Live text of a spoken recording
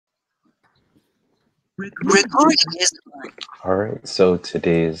Recording is on. All right, so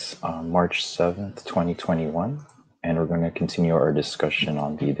today's March 7th, 2021, and we're going to continue our discussion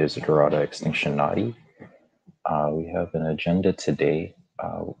on the Desiderata Extinctionati. We have an agenda today.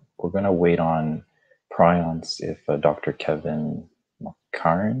 We're going to wait on prions if Dr. Kevin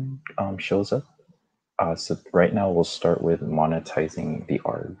McCarn shows up. So right now we'll start with monetizing the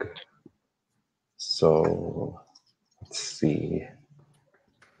ARG. So let's see.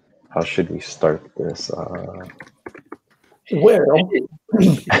 How should we start this? Well, I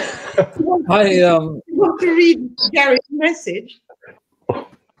want to read Gary's message.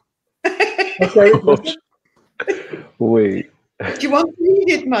 Wait. Do you want to read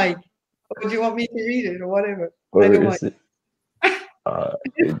it, Mike? Or do you want me to read it, or whatever? Or I don't is mind.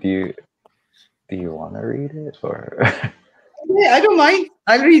 it? Do you want to read it, or? Yeah, I don't mind.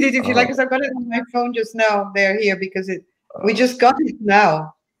 I'll read it if you like, because I've got it on my phone just now. They're here because we just got it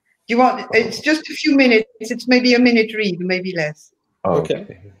now. Do you want? It's just a few minutes. It's maybe a minute read, maybe less.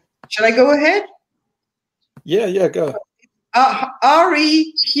 Okay. Shall I go ahead? Yeah, go.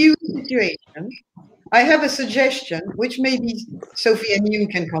 RE huge situation. I have a suggestion, which maybe Sophie and you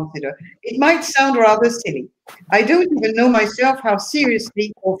can consider. It might sound rather silly. I don't even know myself how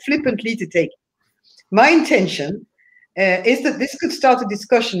seriously or flippantly to take it. My intention is that this could start a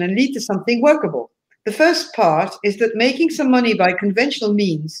discussion and lead to something workable. The first part is that making some money by conventional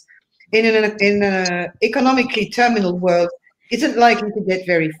means in an economically terminal world isn't likely to get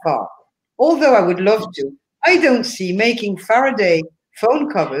very far. Although I would love to, I don't see making Faraday phone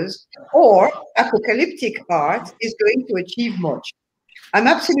covers or apocalyptic art is going to achieve much. I'm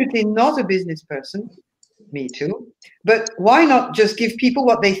absolutely not a business person, me too, but why not just give people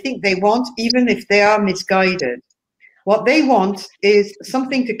what they think they want, even if they are misguided? What they want is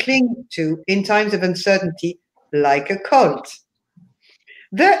something to cling to in times of uncertainty, like a cult.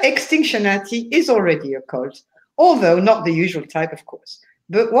 The Extinctionati is already a cult, although not the usual type, of course.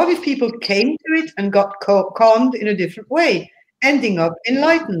 But what if people came to it and got conned in a different way, ending up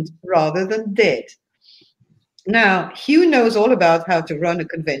enlightened rather than dead? Now, Hugh knows all about how to run a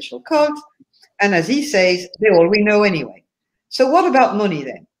conventional cult, and as he says, they're all we know anyway. So what about money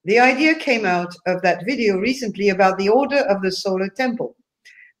then? The idea came out of that video recently about the Order of the Solar Temple.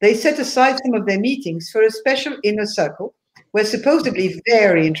 They set aside some of their meetings for a special inner circle where supposedly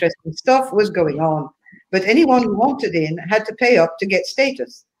very interesting stuff was going on. But anyone who wanted in had to pay up to get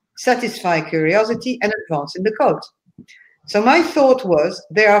status, satisfy curiosity, and advance in the cult. So my thought was,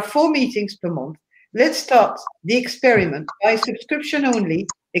 there are 4 meetings per month. Let's start the experiment by subscription only,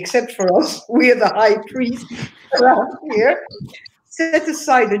 except for us, we are the high priest around here. Set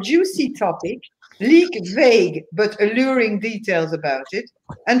aside a juicy topic, leak vague but alluring details about it,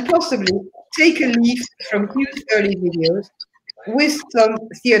 and possibly take a leaf from Hugh's early videos with some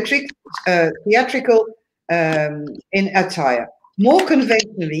theatrical in attire. More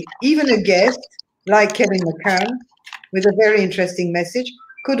conventionally, even a guest like Kevin McCann with a very interesting message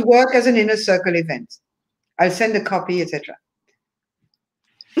could work as an inner circle event. I'll send a copy, etc.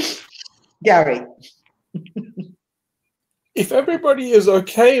 Gary. If everybody is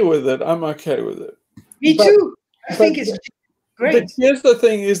okay with it, I'm okay with it. Me too. I think it's great. But here's the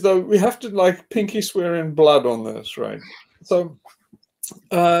thing: is though we have to like pinky swear in blood on this, right? So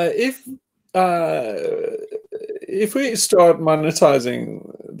if we start monetizing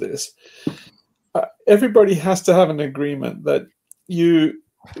this, everybody has to have an agreement that you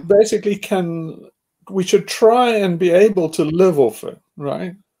basically we should try and be able to live off it,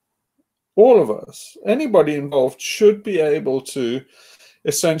 right? All of us, anybody involved should be able to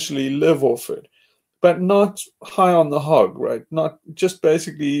essentially live off it, but not high on the hog, right? Not just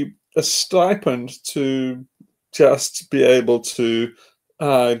basically a stipend to just be able to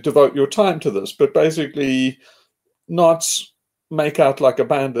devote your time to this, but basically not make out like a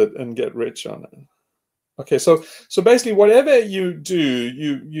bandit and get rich on it. Okay, so basically whatever you do,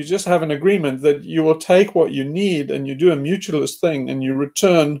 you just have an agreement that you will take what you need and you do a mutualist thing and you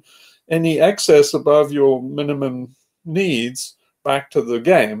return any excess above your minimum needs back to the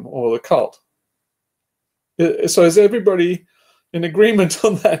game or the cult. So is everybody in agreement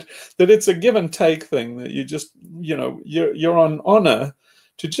on that it's a give and take thing, that you just, you're on honor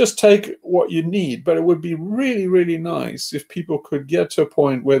to just take what you need, but it would be really, really nice if people could get to a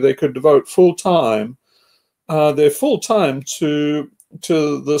point where they could devote their full time to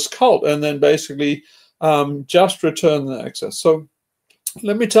this cult and then basically just return the excess. So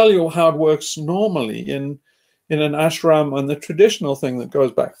let me tell you how it works normally in an ashram, and the traditional thing that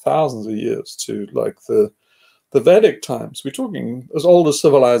goes back thousands of years to like the Vedic times. We're talking as old as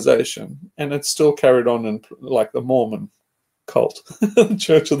civilization, and it's still carried on in like the Mormon cult,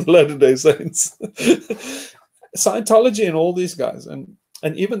 Church of the Latter-day Saints, Scientology, and all these guys, and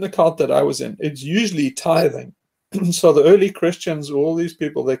even the cult that I was in, it's usually tithing. So the early Christians, all these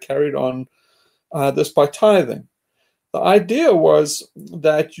people, they carried on this by tithing. The idea was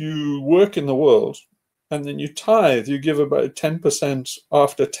that you work in the world, and then you tithe. You give about 10%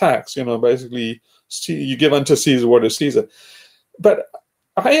 after tax. Basically, you give unto Caesar what is Caesar. But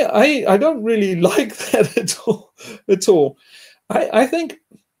I don't really like that at all. I think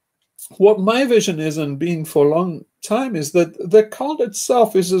what my vision is, and been for a long time, is that the cult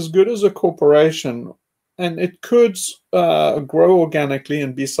itself is as good as a corporation, and it could grow organically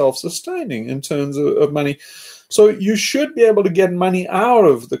and be self-sustaining in terms of money. So you should be able to get money out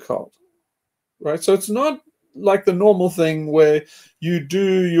of the cult, right? So it's not like the normal thing where you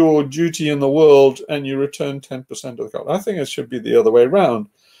do your duty in the world and you return 10% of the cult. I think it should be the other way around,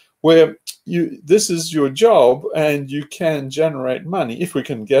 where this is your job and you can generate money. If we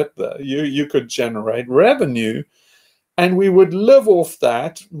can get there, you could generate revenue, and we would live off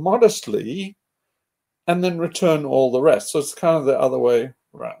that modestly and then return all the rest. So it's kind of the other way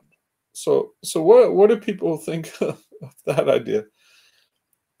around. So what do people think of that idea?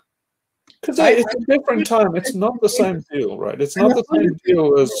 Because it's a different time. It's not the same deal, right? It's not the same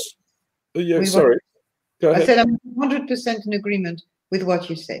deal as... Yeah, sorry. Go ahead. I said I'm 100% in agreement with what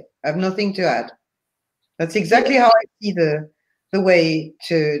you say. I have nothing to add. That's exactly how I see the way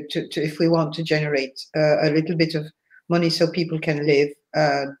to if we want to generate a little bit of money so people can live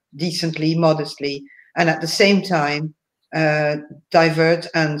decently, modestly, and at the same time divert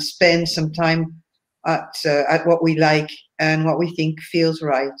and spend some time at what we like and what we think feels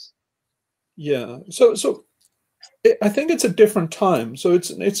right. Yeah. So I think it's a different time. So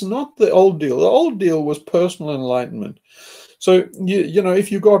it's not the old deal. The old deal was personal enlightenment. So you know,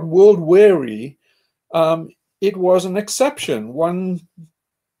 if you got world weary, it was an exception. 1%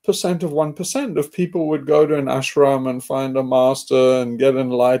 of 1% of people would go to an ashram and find a master and get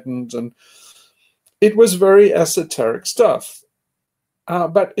enlightened, and it was very esoteric stuff.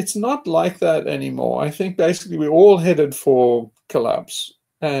 But it's not like that anymore. I think basically we're all headed for collapse,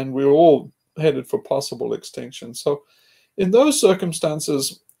 and we're all headed for possible extinction. So in those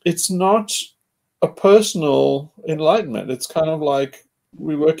circumstances, it's not a personal enlightenment. It's kind of like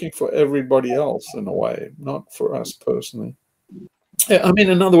we're working for everybody else in a way, not for us personally. I mean,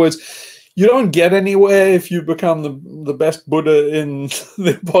 in other words, you don't get anywhere if you become the best Buddha in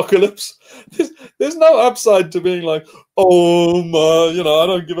the apocalypse. There's no upside to being like, oh my, you know, I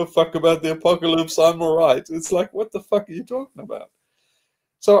don't give a fuck about the apocalypse, I'm all right. It's like, what the fuck are you talking about?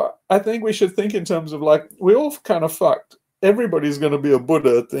 So I think we should think in terms of like, we're all kind of fucked. Everybody's going to be a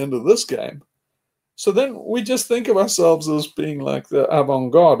Buddha at the end of this game. So then we just think of ourselves as being like the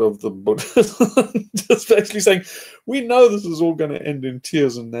avant-garde of the Buddha. Just basically saying, we know this is all going to end in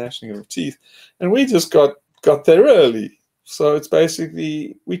tears and gnashing of teeth. And we just got there early. So it's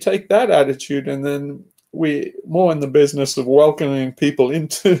basically, we take that attitude, and then we're more in the business of welcoming people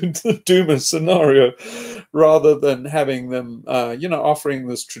into the doom scenario rather than having them, you know, offering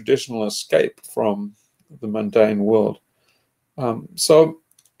this traditional escape from the mundane world. So,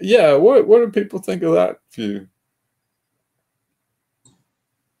 yeah, what do people think of that view?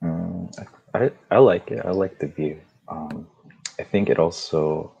 I like it. I like the view. I think it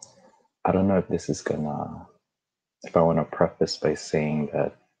also, I don't know if this is gonna, if I want to preface by saying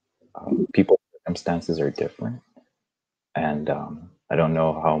that people's circumstances are different. And I don't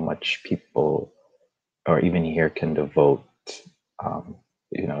know how much people, or even here, can devote,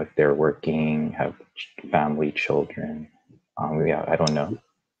 you know, if they're working, have family, children. Yeah, I don't know.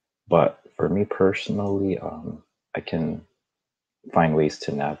 But for me personally, I can find ways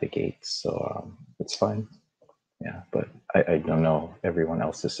to navigate, so it's fine. Yeah, but I don't know everyone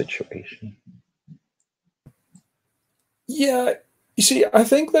else's situation. Yeah, you see, I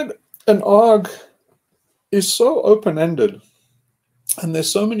think that an ARG is so open-ended, and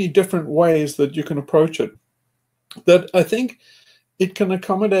there's so many different ways that you can approach it, that I think it can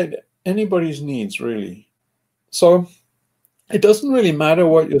accommodate anybody's needs, really. So it doesn't really matter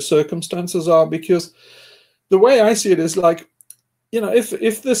what your circumstances are, because the way I see it is like, you know,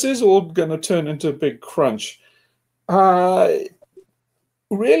 if this is all going to turn into a big crunch,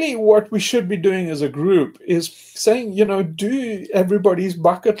 really what we should be doing as a group is saying, you know, do everybody's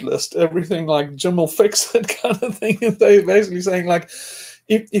bucket list, everything like Jim will fix it kind of thing. And they're basically saying like,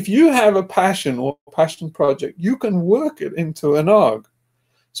 if you have a passion or passion project, you can work it into an ARG.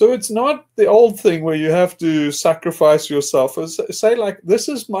 So it's not the old thing where you have to sacrifice yourself. Say like, this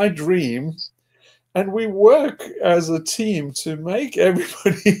is my dream, and we work as a team to make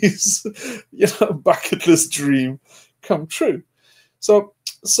everybody's, you know, bucket list dream come true. So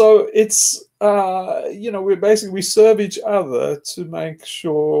it's we serve each other to make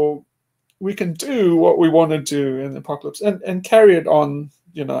sure we can do what we want to do in the apocalypse and carry it on,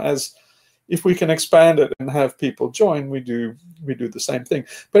 as if we can expand it and have people join, we do the same thing.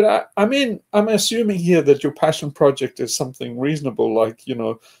 But I'm assuming here that your passion project is something reasonable, like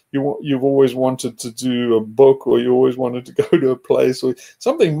you've always wanted to do a book, or you always wanted to go to a place, or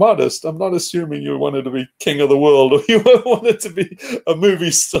something modest. I'm not assuming you wanted to be king of the world, or you wanted to be a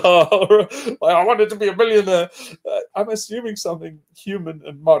movie star, or I wanted to be a millionaire. I'm assuming something human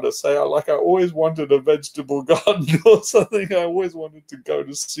and modest. Say, I always wanted a vegetable garden or something. I always wanted to go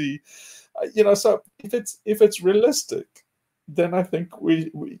to sea. So if it's realistic, then I think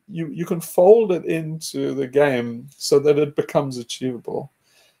you can fold it into the game so that it becomes achievable.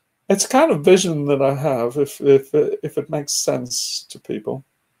 It's kind of vision that I have, if it makes sense to people.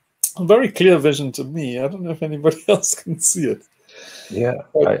 A very clear vision to me. I don't know if anybody else can see it. Yeah,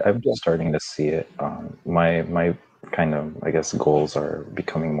 I'm starting to see it. My kind of, I guess, goals are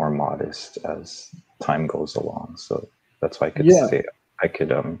becoming more modest as time goes along. So that's why I could say I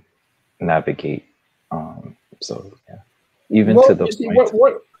could navigate. So yeah, even to the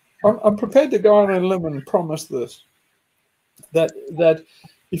point. I'm prepared to go on a limb and promise this: that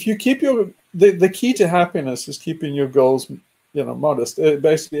if you keep the key to happiness is keeping your goals, modest.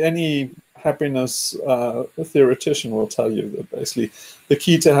 Basically, any happiness theoretician will tell you that basically the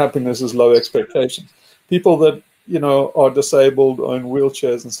key to happiness is low expectations. People that are disabled or in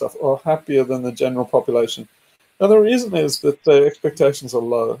wheelchairs and stuff are happier than the general population. And the reason is that their expectations are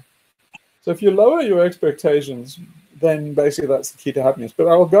low. So if you lower your expectations, then basically that's the key to happiness. But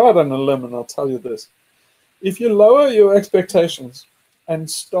I'll go out on a limb and I'll tell you this. If you lower your expectations and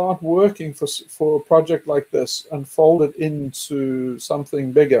start working for a project like this and fold it into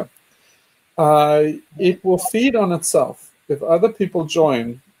something bigger, it will feed on itself. If other people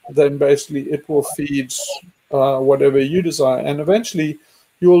join, then basically it will feed whatever you desire. And eventually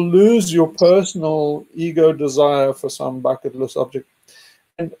you'll lose your personal ego desire for some bucket list object.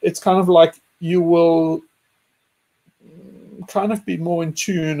 And it's kind of like you will kind of be more in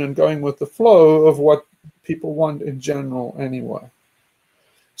tune and going with the flow of what people want in general anyway.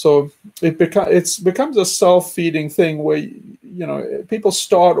 So it becomes a self-feeding thing where, people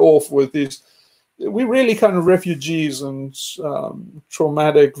start off with these, we're really kind of refugees and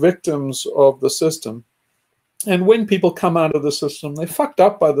traumatic victims of the system. And when people come out of the system, they're fucked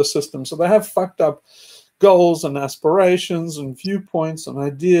up by the system. So they have fucked up goals and aspirations and viewpoints and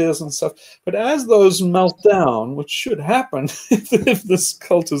ideas and stuff. But as those melt down, which should happen if this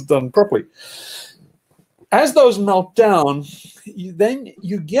cult is done properly, as those melt down, then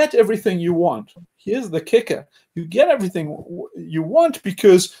you get everything you want. Here's the kicker. You get everything you want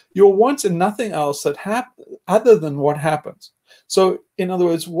because your wants are nothing else other than what happens. So in other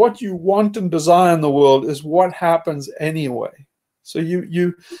words, what you want and desire in the world is what happens anyway. So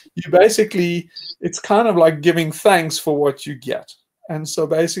you basically, it's kind of like giving thanks for what you get. And so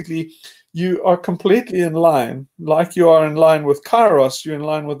basically you are completely in line, like you are in line with Kairos, you're in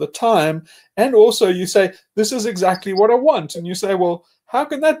line with the time. And also you say, this is exactly what I want. And you say, well, how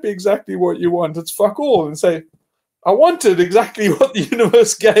can that be exactly what you want? It's fuck all. And say, I wanted exactly what the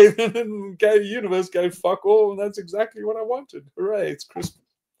universe gave, and then the universe gave fuck all, and that's exactly what I wanted. Hooray, it's Christmas.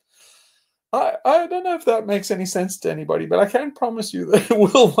 I don't know if that makes any sense to anybody, but I can promise you that it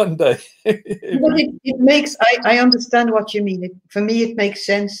will one day. It makes, I understand what you mean. For me, it makes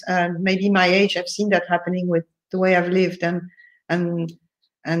sense. Maybe my age, I've seen that happening with the way I've lived and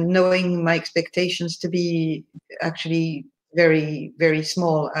knowing my expectations to be actually very, very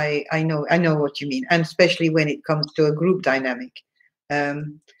small. I know what you mean, and especially when it comes to a group dynamic.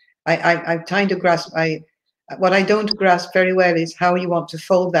 I'm trying to grasp. What I don't grasp very well is how you want to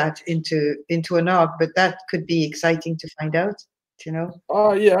fold that into an arc, but that could be exciting to find out.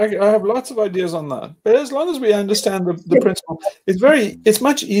 Oh yeah, I have lots of ideas on that. But as long as we understand the principle, it's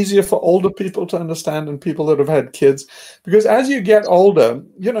much easier for older people to understand than people that have had kids, because as you get older,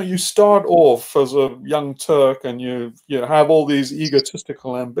 you start off as a young Turk and you have all these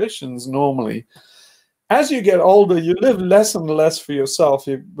egotistical ambitions normally. As you get older, you live less and less for yourself.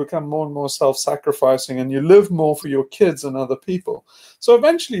 You become more and more self-sacrificing, and you live more for your kids and other people. So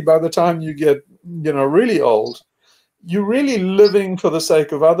eventually, by the time you get, really old, you're really living for the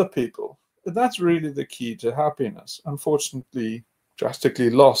sake of other people. And that's really the key to happiness. Unfortunately, drastically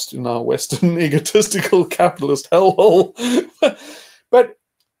lost in our Western egotistical capitalist hellhole. But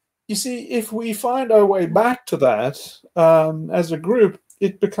you see, if we find our way back to that as a group,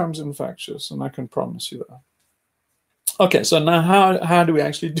 it becomes infectious, and I can promise you that. Okay, so now how do we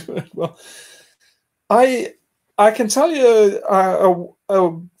actually do it? Well, I I can tell you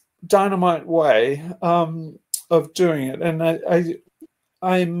a dynamite way of doing it, and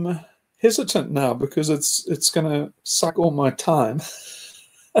I'm hesitant now because it's going to suck all my time.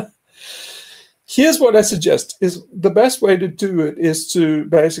 Here's what I suggest: is the best way to do it is to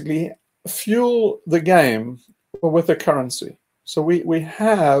basically fuel the game with a currency. So we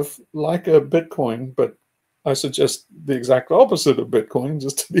have like a Bitcoin, but I suggest the exact opposite of Bitcoin,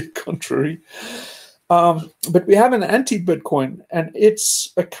 just to be contrary. But we have an anti-Bitcoin, and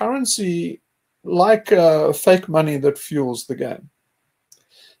it's a currency like fake money that fuels the game.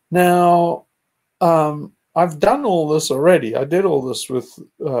 Now, I've done all this already. I did all this with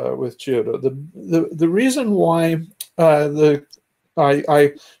Geodo. The reason why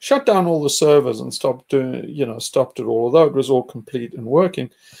I shut down all the servers and stopped doing, stopped it all, although it was all complete and working.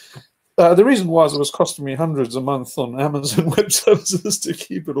 The reason was it was costing me hundreds a month on Amazon Web Services to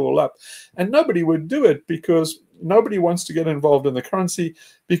keep it all up. And nobody would do it because nobody wants to get involved in the currency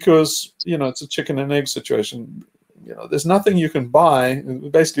because, it's a chicken and egg situation. There's nothing you can buy.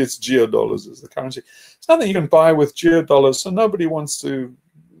 Basically, it's geodollars is the currency. There's nothing you can buy with geodollars, so nobody wants to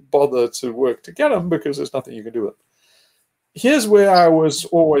bother to work to get them because there's nothing you can do with them. Here's where I was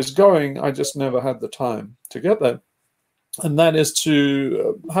always going. I just never had the time to get that. And that is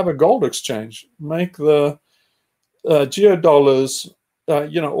to have a gold exchange, make the geodollars,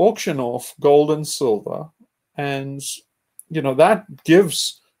 auction off gold and silver. And, that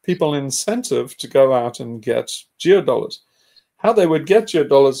gives people incentive to go out and get geodollars. How they would get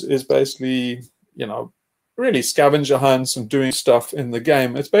geodollars is basically, really scavenger hunts and doing stuff in the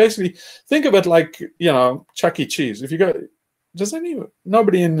game. It's basically, think of it like, Chuck E. Cheese. If you go...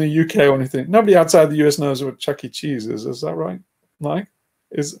 Nobody in the UK or anything, nobody outside the US knows what Chuck E. Cheese is that right, Mike?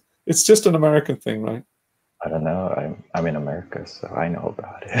 It's just an American thing, right? I don't know. I'm in America, so I know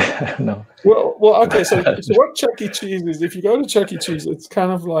about it. I don't know. Well, okay. So what Chuck E. Cheese is? If you go to Chuck E. Cheese, it's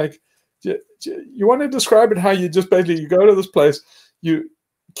kind of like you want to describe it how you just basically you go to this place,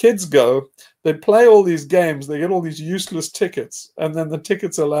 kids go, they play all these games, they get all these useless tickets, and then the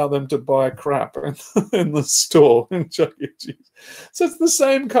tickets allow them to buy crap in the store in Chuck E. Cheese. So it's the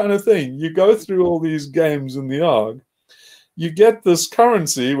same kind of thing. You go through all these games in the ARG, you get this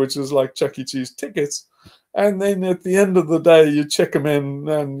currency, which is like Chuck E. Cheese tickets, and then at the end of the day, you check them in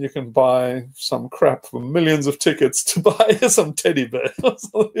and you can buy some crap for millions of tickets to buy some teddy bear.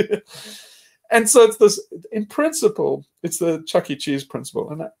 And so it's this, in principle, it's the Chuck E. Cheese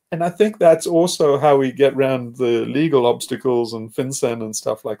principle. And I think that's also how we get around the legal obstacles and FinCEN and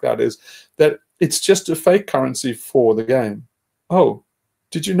stuff like that, is that it's just a fake currency for the game. Oh,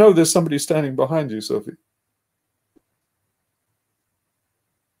 did you know there's somebody standing behind you, Sophie?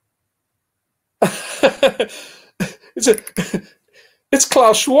 It's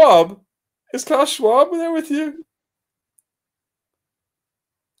Klaus Schwab. Is Klaus Schwab there with you?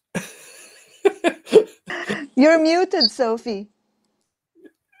 You're muted, Sophie.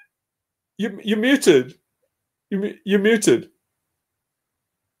 You're muted. You're muted.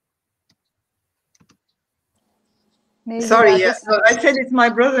 Maybe Sorry, yeah. So I said it's my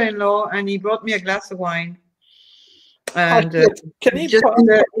brother-in-law, and he brought me a glass of wine. And can he just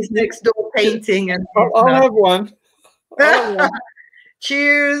his next door painting? And I'll have one.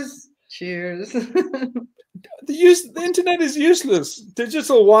 Cheers! Cheers! The internet is useless.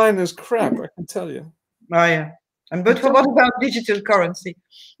 Digital wine is crap, I can tell you. Oh yeah. But what about digital currency?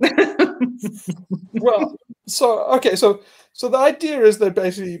 Well, so the idea is that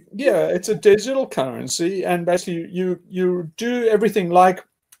basically, yeah, it's a digital currency, and basically you do everything like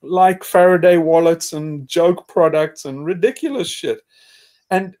Faraday wallets and joke products and ridiculous shit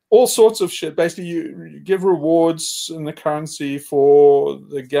and all sorts of shit. Basically, you give rewards in the currency for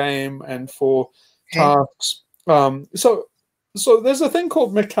the game and for tasks. So there's a thing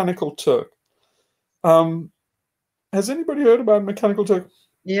called Mechanical Turk. Has anybody heard about Mechanical Turk?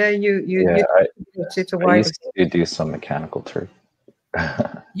 Yeah, I used to do some Mechanical Turk.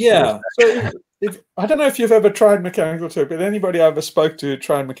 Yeah. So I don't know if you've ever tried Mechanical Turk, but anybody I ever spoke to who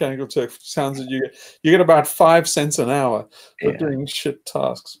tried Mechanical Turk sounds that you get about 5 cents an hour for doing shit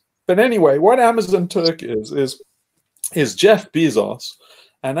tasks. But anyway, what Amazon Turk is Jeff Bezos,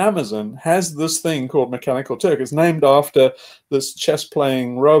 and Amazon has this thing called Mechanical Turk. It's named after this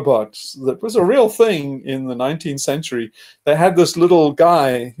chess-playing robot that was a real thing in the 19th century. They had this little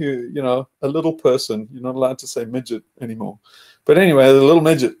guy who, a little person. You're not allowed to say midget anymore. But anyway, the little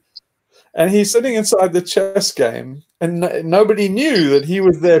midget. And he's sitting inside the chess game, and nobody knew that he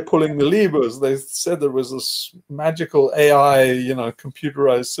was there pulling the levers. They said there was this magical AI,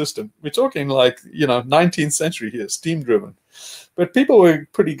 computerized system. We're talking like, 19th century here, steam-driven. But people were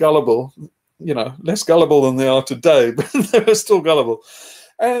pretty gullible. less gullible than they are today, but they were still gullible.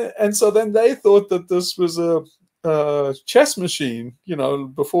 And so then they thought that this was a chess machine,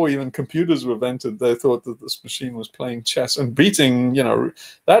 before even computers were invented. They thought that this machine was playing chess and beating,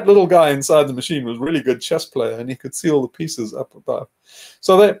 that little guy inside the machine was a really good chess player, and he could see all the pieces up above.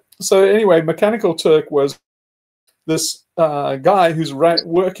 So anyway, Mechanical Turk was this guy who's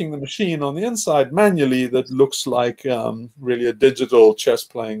working the machine on the inside manually that looks like really a digital chess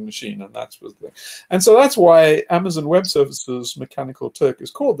playing machine, and and so that's why Amazon Web Services Mechanical Turk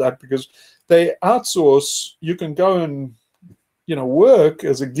is called that, because they outsource. You can go and work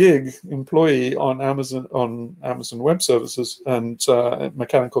as a gig employee on Amazon Web Services and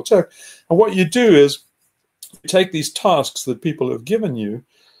Mechanical Turk, and what you do is you take these tasks that people have given you,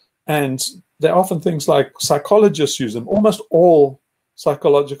 and they're often things like psychologists use them. Almost all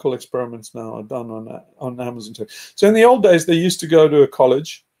psychological experiments now are done on Amazon Tech. So in the old days, they used to go to a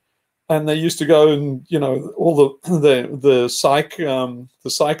college, and they used to go and all the psych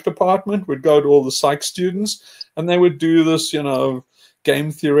department would go to all the psych students, and they would do this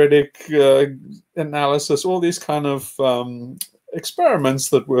game theoretic analysis, all these kind of experiments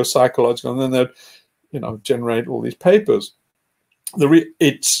that were psychological, and then they'd generate all these papers.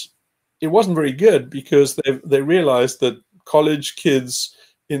 It wasn't very good, because they realized that college kids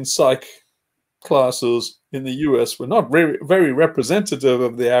in psych classes in the US were not very, very representative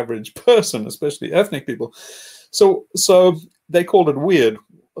of the average person, especially ethnic people. So they called it weird.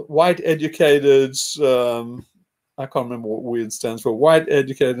 White educated, I can't remember what weird stands for. White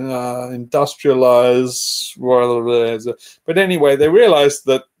educated, industrialized, but anyway, they realized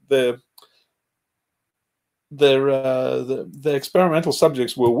that the experimental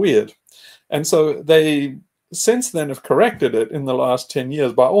subjects were weird. And so they, since then, have corrected it in the last 10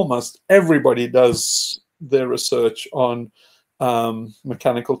 years by almost everybody does their research on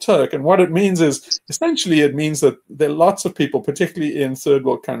Mechanical Turk. And what it means is, essentially, it means that there are lots of people, particularly in third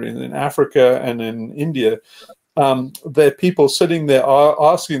world countries, in Africa and in India, there are people sitting there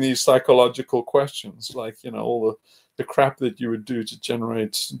asking these psychological questions, like, all the crap that you would do to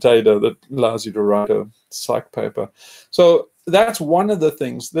generate data that allows you to write a psych paper. So that's one of the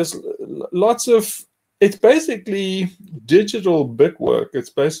things. There's lots of, it's basically digital bit work. It's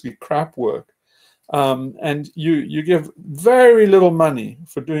basically crap work. And you give very little money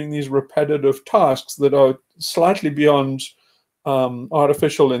for doing these repetitive tasks that are slightly beyond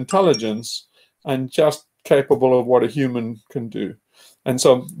artificial intelligence and just capable of what a human can do. And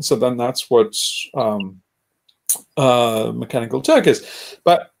so then that's what Mechanical Turk is.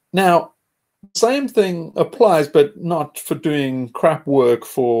 But now, same thing applies, but not for doing crap work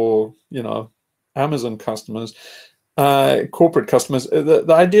for Amazon customers, corporate customers. The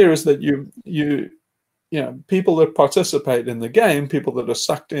idea is that people that participate in the game, people that are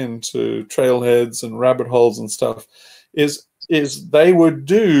sucked into trailheads and rabbit holes and stuff, is they would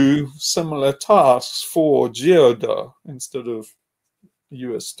do similar tasks for geoda instead of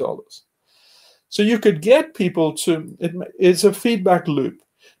US dollars. So you could get people to, it's a feedback loop.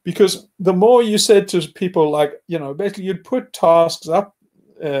 Because the more you said to people, like, basically you'd put tasks up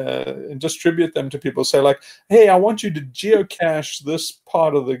and distribute them to people, say like, hey, I want you to geocache this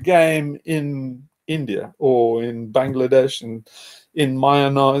part of the game in India or in Bangladesh and in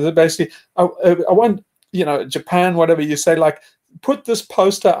Myanmar. Basically, I want, Japan, whatever you say, like, put this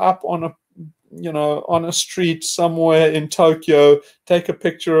poster up on a street somewhere in Tokyo, take a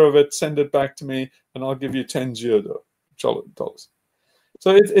picture of it, send it back to me, and I'll give you 10 dollars.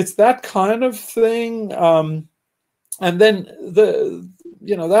 So it's that kind of thing, and then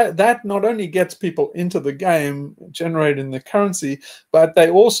that not only gets people into the game, generating the currency, but they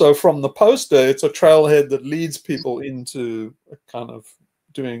also, from the poster, it's a trailhead that leads people into a kind of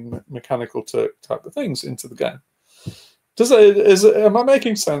doing Mechanical Turk type of things into the game. Am I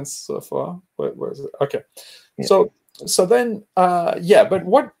making sense so far? Where is it? Okay, yeah. So then but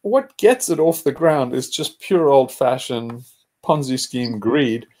what gets it off the ground is just pure old-fashioned Ponzi scheme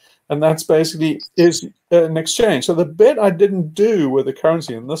greed, and that's basically is an exchange. So the bit I didn't do with the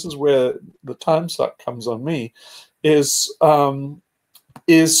currency, and this is where the time suck comes on me, is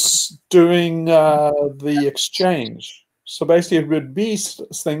doing the exchange. So basically, it would be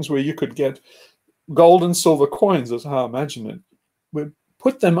things where you could get gold and silver coins, is how I imagine it. We'd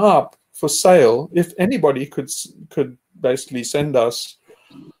put them up for sale. If anybody could basically send us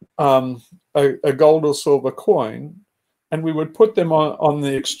a gold or silver coin, and we would put them on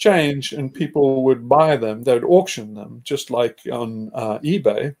the exchange, and people would buy them. They would auction them, just like on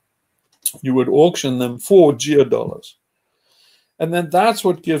eBay. You would auction them for geodollars. And then that's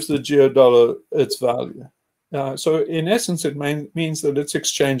what gives the geodollar its value. So in essence, it means that it's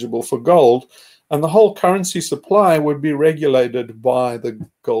exchangeable for gold, and the whole currency supply would be regulated by the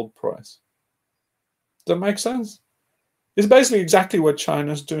gold price. Does that make sense? It's basically exactly what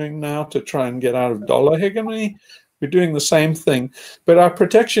China's doing now to try and get out of dollar hegemony. We're doing the same thing, but our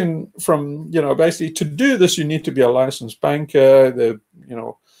protection from, basically to do this, you need to be a licensed banker,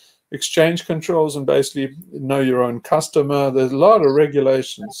 exchange controls, and basically know your own customer. There's a lot of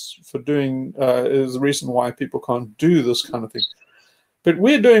regulations for doing, is the reason why people can't do this kind of thing. But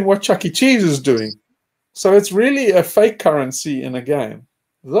we're doing what Chuck E. Cheese is doing. So it's really a fake currency in a game.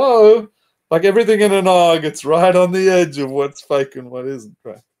 Though, like everything in an ARG, it's right on the edge of what's fake and what isn't,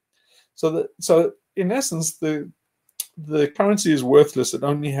 right? So in essence, the currency is worthless. It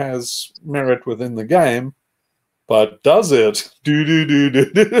only has merit within the game. But does it?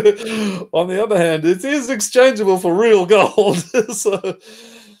 On the other hand, it is exchangeable for real gold.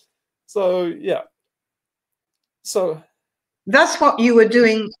 so yeah. So that's what you were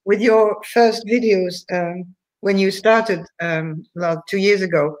doing with your first videos when you started 2 years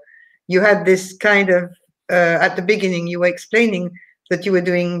ago. You had this kind of at the beginning you were explaining that you were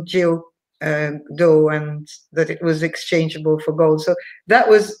doing geo dough and that it was exchangeable for gold. So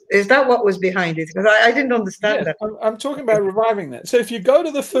is that what was behind it? Because I didn't understand that. I'm talking about reviving that. So if you go to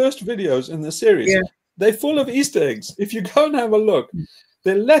the first videos in the series, they're full of Easter eggs. If you go and have a look,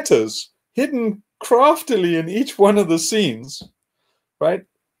 they're letters hidden craftily in each one of the scenes, right?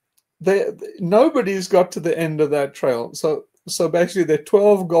 Nobody's got to the end of that trail. So basically there are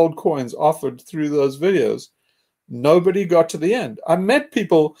 12 gold coins offered through those videos. Nobody got to the end. I met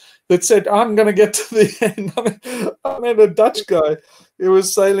people that said, I'm going to get to the end. I met a Dutch guy who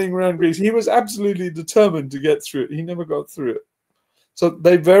was sailing around Greece. He was absolutely determined to get through it. He never got through it. So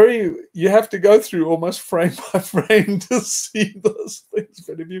you have to go through almost frame by frame to see those things.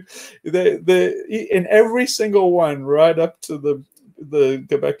 But if in every single one, right up to the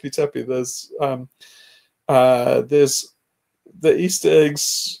Göbekli Tepe, there's the Easter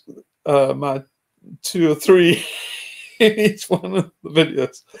eggs, 2 or 3 in each one of the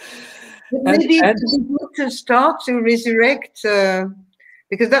videos. Maybe it's good to start to resurrect,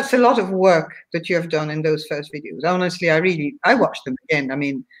 because that's a lot of work that you have done in those first videos. Honestly, I watched them again. I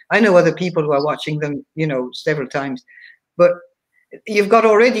mean, I know other people who are watching them, several times, but you've got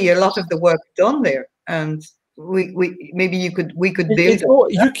already a lot of the work done there, and we could build.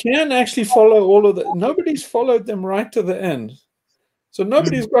 You can actually follow all of that. Nobody's followed them right to the end. So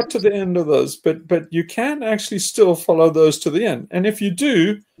nobody's got to the end of those, but you can actually still follow those to the end. And if you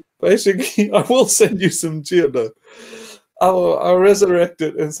do, basically, I will send you some geodo. I'll resurrect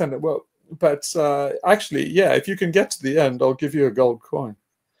it and send it. Well, but actually, yeah, if you can get to the end, I'll give you a gold coin,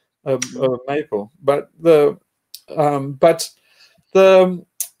 a maple. So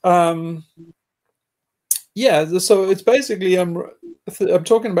it's basically I'm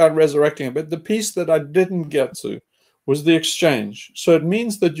talking about resurrecting it, but the piece that I didn't get to was the exchange. So it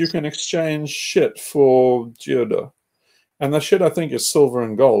means that you can exchange shit for geodo. And the shit, I think, is silver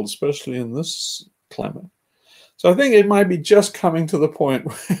and gold, especially in this climate. So I think it might be just coming to the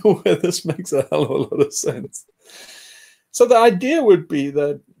point where this makes a hell of a lot of sense. So the idea would be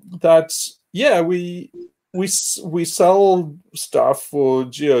that we sell stuff for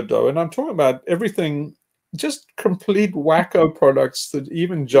geodo, and I'm talking about everything, just complete wacko products, that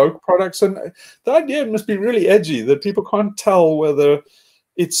even joke products. And the idea must be really edgy, that people can't tell whether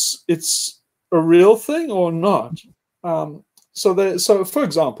it's a real thing or not. So for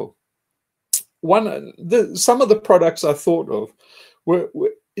example, some of the products I thought of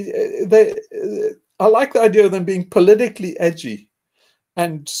I like the idea of them being politically edgy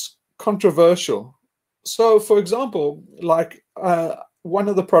and controversial. So for example, like one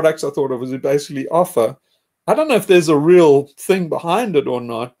of the products I thought of was basically offer. I don't know if there's a real thing behind it or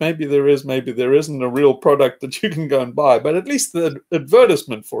not. Maybe there is, maybe there isn't a real product that you can go and buy, but at least the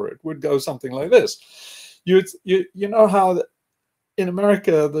advertisement for it would go something like this. You know how in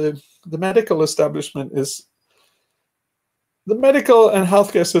America, the medical establishment is, the medical and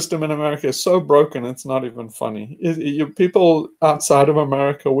healthcare system in America is so broken, it's not even funny. People outside of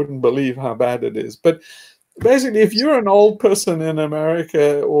America wouldn't believe how bad it is. But basically, if you're an old person in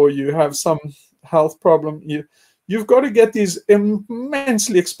America or you have some health problem, you've got to get these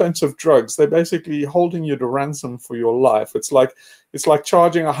immensely expensive drugs. They're basically holding you to ransom for your life. It's like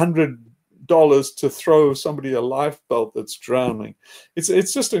charging $100 to throw somebody a lifebelt that's drowning.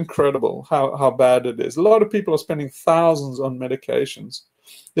 It's just incredible how bad it is. A lot of people are spending thousands on medications.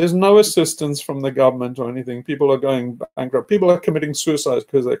 There's no assistance from the government or anything. People are going bankrupt. People are committing suicide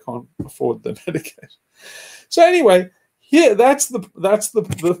because they can't afford the medication. So anyway, here that's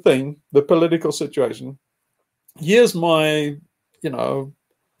the thing, the political situation. here's my,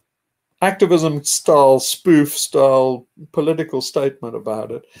 activism style, spoof style political statement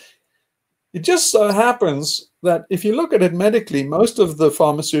about it. It just so happens that if you look at it medically, most of the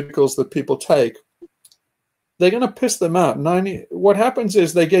pharmaceuticals that people take, they're going to piss them out. What happens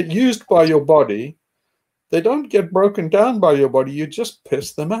is they get used by your body. They don't get broken down by your body. You just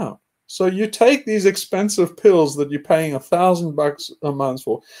piss them out. So you take these expensive pills that you're paying $1,000 a month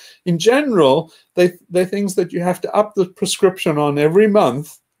for. In general, they're things that you have to up the prescription on every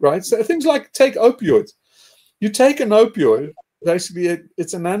month, right? So things like take opioids. You take an opioid, basically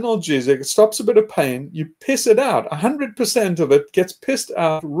it's an analgesic. It stops a bit of pain. You piss it out. 100% of it gets pissed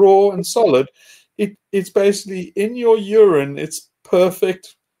out raw and solid. It's basically in your urine. It's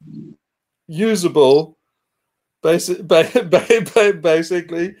perfect, usable, basically, whatever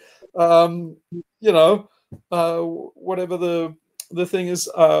the thing is,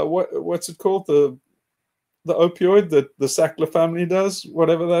 what's it called? The opioid that the Sackler family does,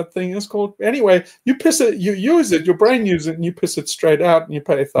 whatever that thing is called. Anyway, you piss it, you use it, your brain uses it, and you piss it straight out, and you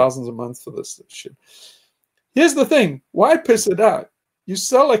pay thousands a month for this shit. Here's the thing: why piss it out? You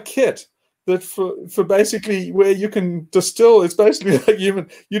sell a kit that for basically where you can distill. It's basically like you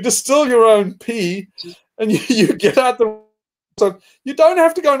distill your own pee, and you get out the. So you don't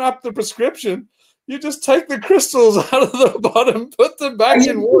have to go and up the prescription. You just take the crystals out of the bottom, put them back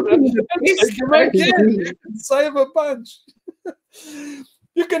in water, and take them again. You can save a bunch.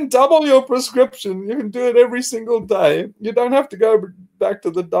 You can double your prescription. You can do it every single day. You don't have to go back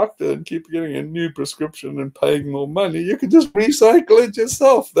to the doctor and keep getting a new prescription and paying more money. You can just recycle it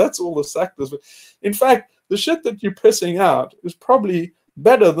yourself. That's all the Sacklers. In fact, the shit that you're pissing out is probably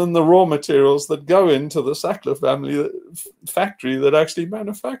better than the raw materials that go into the Sackler family factory that actually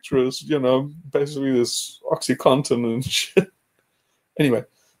manufactures, basically this OxyContin and shit. Anyway,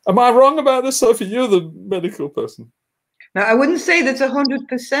 am I wrong about this, Sophie? You're the medical person. Now, I wouldn't say that's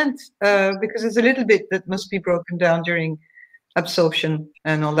 100% because there's a little bit that must be broken down during absorption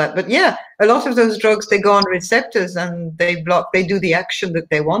and all that. But yeah, a lot of those drugs, they go on receptors and they do the action that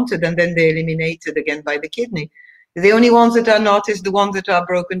they wanted, and then they're eliminated again by the kidney. The only ones that are not is the ones that are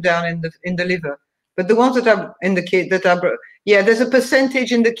broken down in the liver. But the ones that are in the kidney there's a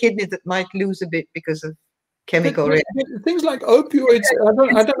percentage in the kidney that might lose a bit because of chemical reaction. Things like opioids. I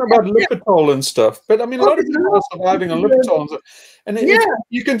don't know about Lipitor and stuff, but I mean a lot of people are surviving on Lipitor, and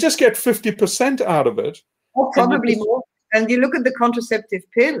you can just get 50% out of it. Or probably more. And you look at the contraceptive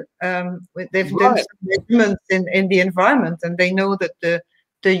pill. They've done some measurements in the environment, and they know that the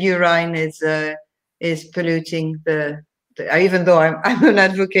urine is polluting even though I'm an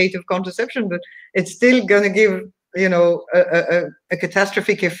advocate of contraception, but it's still going to give a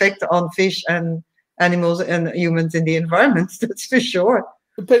catastrophic effect on fish and animals and humans in the environment. That's for sure.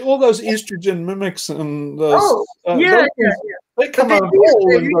 But all those estrogen mimics and those, they come out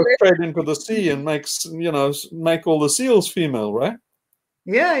whole and go straight into the sea and make all the seals female, right?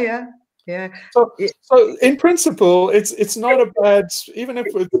 Yeah. So in principle, it's not a bad, even if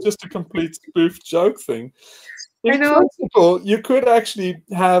it's just a complete spoof joke thing. In principle, you could actually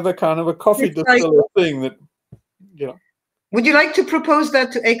have a kind of a coffee distiller thing that, Would you like to propose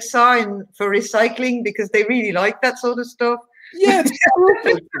that to XR for recycling, because they really like that sort of stuff? Yeah, it's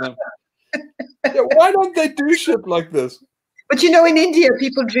perfect. Why don't they do shit like this? But in India,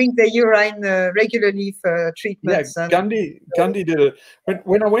 people drink their urine regularly for treatments. Yeah, Gandhi did it.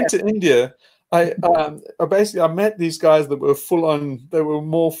 When I went to India, I met these guys that were full on. They were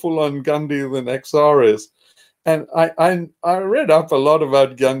more full on Gandhi than XR is, and I read up a lot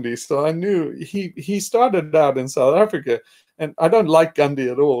about Gandhi, so I knew he started out in South Africa, and I don't like Gandhi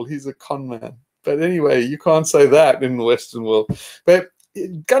at all. He's a con man. But anyway, you can't say that in the Western world. But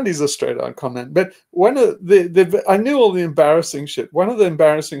Gandhi's a straight-out con man. But one of I knew all the embarrassing shit. One of the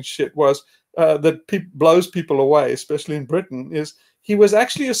embarrassing shit was that blows people away, especially in Britain, is he was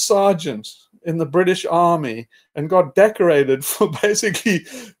actually a sergeant in the British Army and got decorated for basically,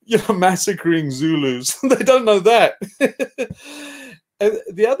 massacring Zulus. They don't know that. And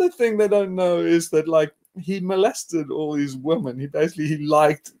the other thing they don't know is that, he molested all these women. He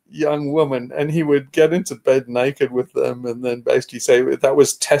liked young women, and he would get into bed naked with them and then basically say that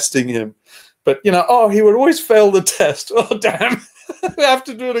was testing him. But, he would always fail the test. Oh, damn. We have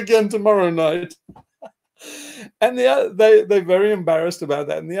to do it again tomorrow night. And they're very embarrassed about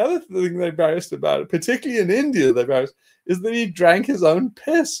that. And the other thing they're embarrassed about, particularly in India, is that he drank his own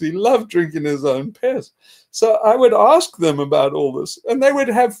piss. He loved drinking his own piss. So I would ask them about all this, and they would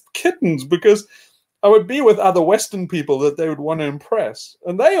have kittens because I would be with other Western people that they would want to impress.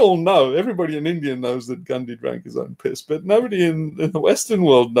 And they all know, everybody in India knows that Gandhi drank his own piss, but nobody in the Western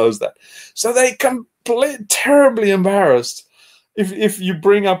world knows that. So they terribly embarrassed if you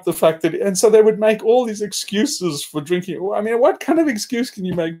bring up the fact that, and so they would make all these excuses for drinking. I mean, what kind of excuse can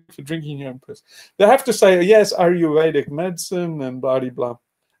you make for drinking your own piss? They have to say, yes, Ayurvedic medicine and blah, blah, blah.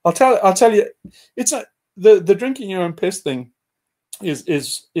 I'll tell you, it's the drinking your own piss thing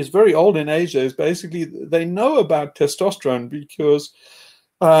is very old in Asia. Is basically they know about testosterone because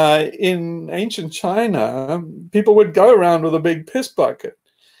in ancient China, people would go around with a big piss bucket,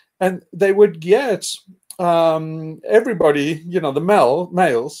 and they would get everybody, the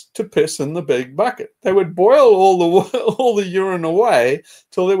males, to piss in the big bucket. They would boil all the urine away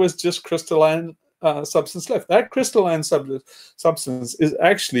till there was just crystalline substance left. That crystalline substance is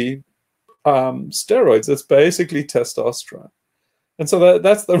actually steroids. It's basically testosterone. And so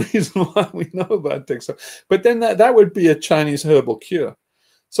that's the reason why we know about testosterone. But then that would be a Chinese herbal cure.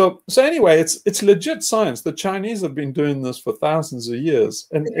 So anyway, it's legit science. The Chinese have been doing this for thousands of years.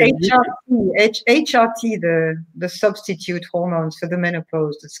 And HRT, the substitute hormones for the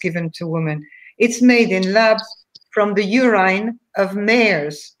menopause that's given to women, it's made in labs from the urine of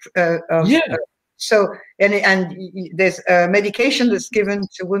mares. So there's a medication that's given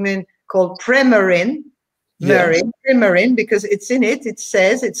to women called Premarin. Premarin, because it's in it. It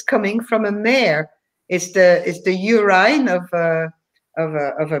says it's coming from a mare. It's the urine of a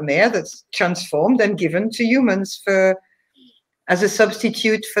mare that's transformed and given to humans as a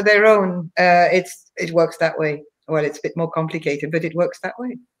substitute for their own. It works that way. Well, it's a bit more complicated, but it works that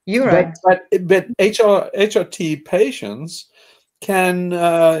way. Urine. But HRT patients can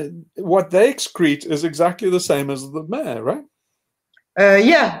what they excrete is exactly the same as the mare, right?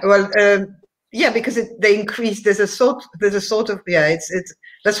 Yeah, because they increase. There's a sort of It's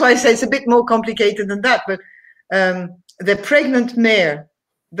that's why I say it's a bit more complicated than that. But the pregnant mare,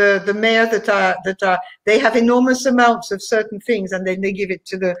 the mare that are they have enormous amounts of certain things, and then they give it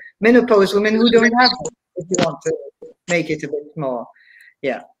to the menopause women who don't have it. If you want to make it a bit more,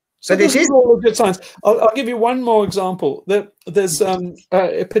 So this is all good science. I'll give you one more example. There's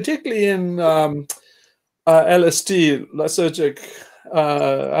particularly in LSD, lysergic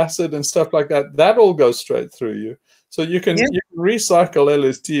acid and stuff like that. That all goes straight through you. So you can recycle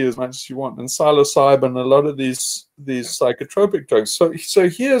LSD as much as you want, and psilocybin, a lot of these psychotropic drugs. So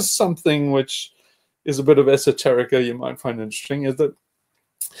here's something which is a bit of esoterica you might find interesting, is that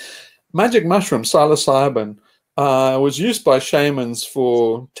magic mushroom, psilocybin, was used by shamans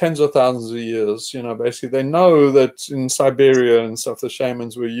for tens of thousands of years. Basically they know that in Siberia and stuff, the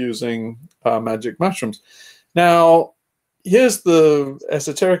shamans were using magic mushrooms. Now, here's the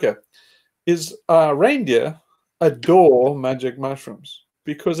esoterica, is reindeer adore magic mushrooms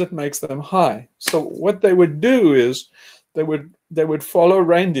because it makes them high. So what they would do is they would follow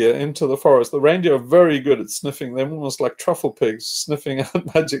reindeer into the forest. The reindeer are very good at sniffing. They're almost like truffle pigs sniffing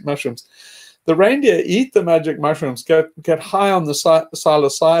out magic mushrooms. The reindeer eat the magic mushrooms, get high on the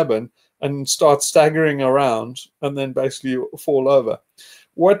psilocybin, and start staggering around, and then basically fall over.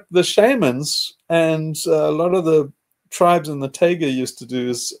 What the shamans and a lot of the tribes in the taiga used to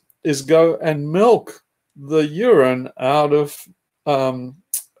do is go and milk the urine out of the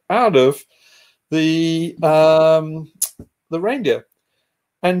reindeer,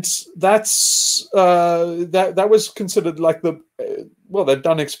 and that's that was considered like they've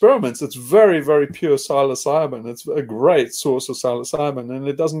done experiments. It's very, very pure psilocybin. It's a great source of psilocybin, and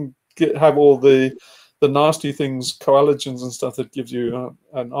it doesn't have all the nasty things, collagens and stuff that gives you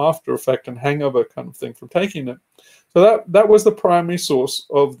an after effect and hangover kind of thing from taking it. So that was the primary source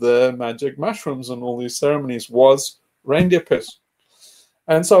of the magic mushrooms and all these ceremonies, was reindeer piss.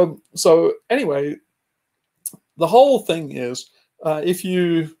 And so anyway, the whole thing is if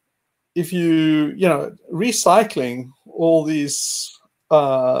you recycling all these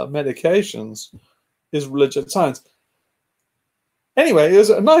medications is legit science. Anyway, it was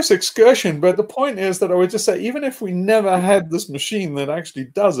a nice excursion, but the point is that I would just say, even if we never had this machine that actually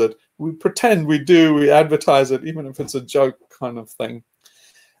does it, we pretend we do, we advertise it, even if it's a joke kind of thing.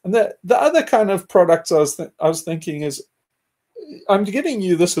 And the other kind of products I was thinking is, I'm giving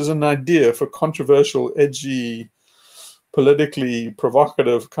you this as an idea for controversial, edgy, politically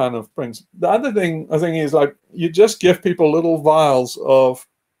provocative kind of things. The other thing I think is, like, you just give people little vials of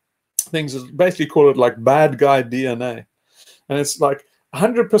things, basically call it like bad guy DNA. And it's like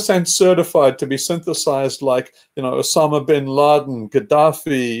 100% certified to be synthesized, like, Osama bin Laden,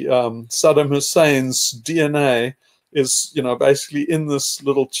 Gaddafi, Saddam Hussein's DNA is, basically in this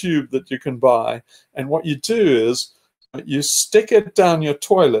little tube that you can buy. And what you do is you stick it down your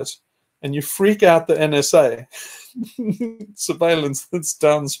toilet, and you freak out the NSA, surveillance that's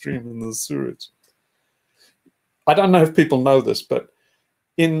downstream in the sewage. I don't know if people know this, but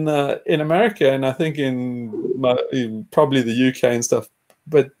in America, and I think in probably the UK and stuff,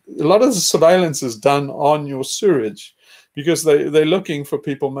 but a lot of the surveillance is done on your sewage, because they're looking for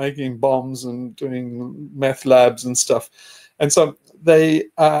people making bombs and doing meth labs and stuff. And so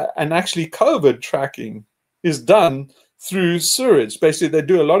and actually COVID tracking is done through sewage. Basically, they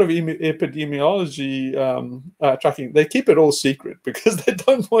do a lot of epidemiology tracking. They keep it all secret because they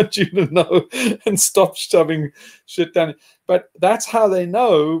don't want you to know and stop shoving shit down. But that's how they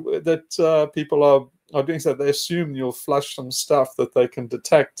know that people are doing so. They assume you'll flush some stuff that they can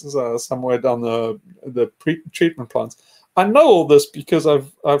detect somewhere down the treatment plants. I know all this because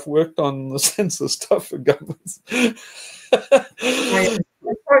I've worked on the sensor stuff for governments.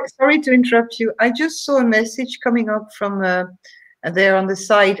 Sorry to interrupt you. I just saw a message coming up from there on the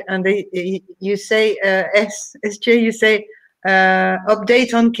side, and you say SJ, you say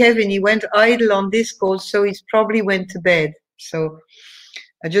update on Kevin. He went idle on Discord, so he's probably went to bed. So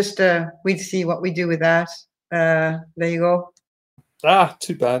I just we'd see what we do with that. There you go. Ah,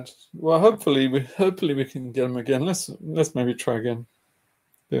 too bad. Well, hopefully we can get him again. Let's maybe try again.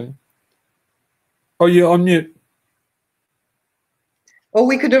 Yeah. Oh, you're on mute. Or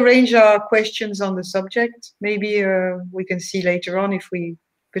we could arrange our questions on the subject. Maybe we can see later on if we.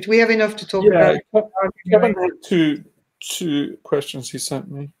 But we have enough to talk about. Kevin had two questions he sent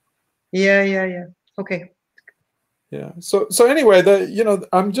me. Yeah. Okay. Yeah. So anyway,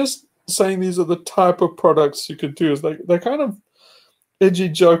 I'm just saying these are the type of products you could do. Is they're kind of edgy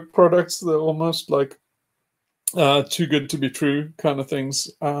joke products. They're almost like too good to be true kind of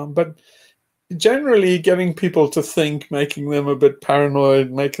things. But generally getting people to think, making them a bit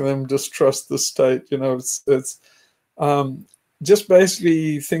paranoid, making them distrust the state, it's just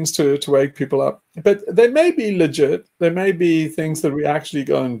basically things to wake people up. But they may be legit. There may be things that we actually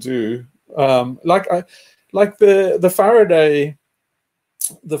go and do. Like the Faraday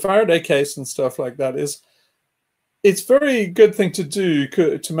case and stuff like that it's very good thing to do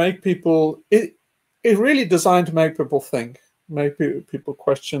to make people, it really designed to make people think, make people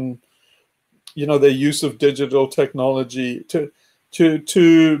question their use of digital technology,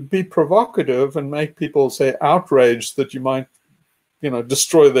 to be provocative and make people say outraged that you might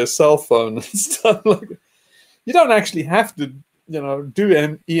destroy their cell phone and stuff like that. You don't actually have to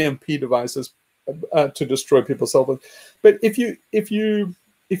do EMP devices to destroy people's cell phones, but if you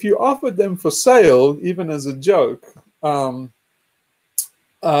offered them for sale, even as a joke,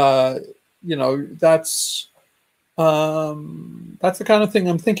 that's the kind of thing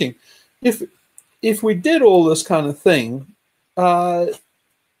I'm thinking. If we did all this kind of thing,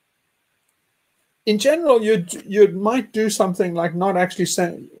 in general, you might do something like not actually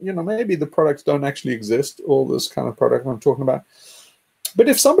send, maybe the products don't actually exist, all this kind of product I'm talking about. But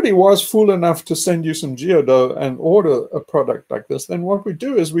if somebody was fool enough to send you some geodough and order a product like this, then what we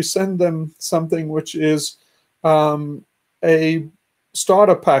do is we send them something which is a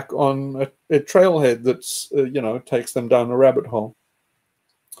starter pack on a trailhead that's, takes them down a rabbit hole.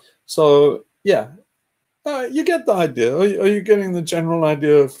 So, yeah, you get the idea. Are you getting the general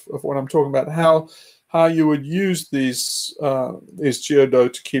idea of what I'm talking about? How you would use these geodough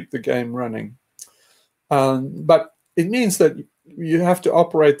to keep the game running. But it means that you have to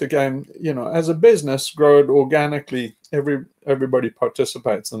operate the game, as a business, grow it organically. Everybody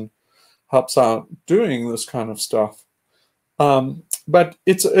participates and helps out doing this kind of stuff. But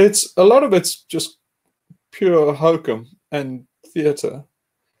it's a lot of it's just pure hokum and theater.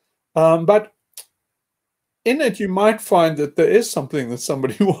 But in it, you might find that there is something that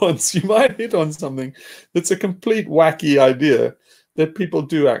somebody wants. You might hit on something that's a complete wacky idea that people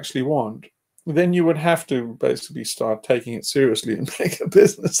do actually want. Then you would have to basically start taking it seriously and make a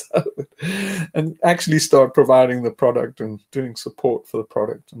business out of it, and actually start providing the product and doing support for the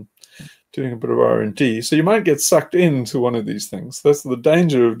product and doing a bit of R&D. So you might get sucked into one of these things. That's the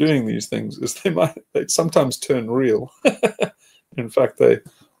danger of doing these things, is they sometimes turn real. In fact, they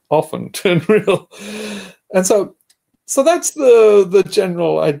often turn real. And so that's the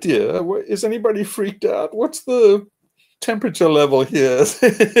general idea. Is anybody freaked out? What's the temperature level here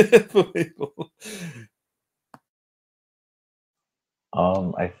for people?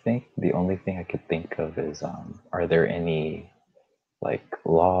 I think the only thing I could think of is, are there any like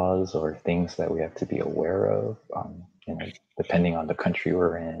laws or things that we have to be aware of, depending on the country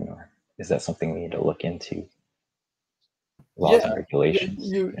we're in, or is that something we need to look into? Laws and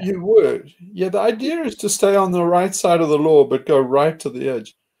regulations. You would. Yeah, the idea is to stay on the right side of the law, but go right to the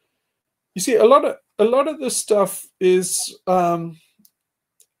edge. You see, a lot of this stuff is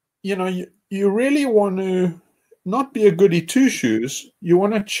you really want to not be a goody two-shoes. You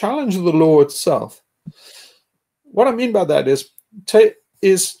want to challenge the law itself. What I mean by that is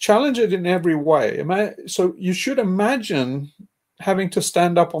challenge it in every way. So you should imagine having to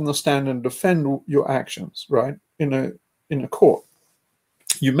stand up on the stand and defend your actions, right, in a court.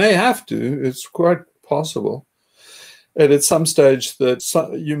 You may have to. It's quite possible. And at some stage that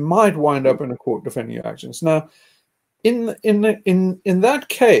you might wind up in a court defending your actions. Now, in that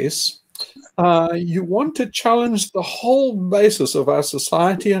case, you want to challenge the whole basis of our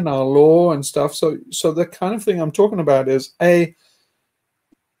society and our law and stuff. So the kind of thing I'm talking about is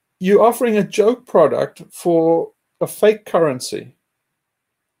you're offering a joke product for a fake currency.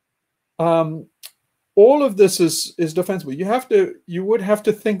 All of this is defensible. You would have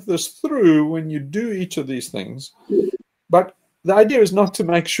to think this through when you do each of these things. But the idea is not to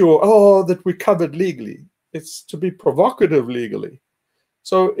make sure, that we're covered legally. It's to be provocative legally.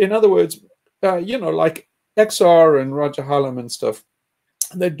 So in other words, like XR and Roger Hallam and stuff,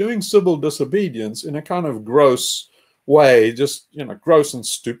 they're doing civil disobedience in a kind of gross way, just, gross and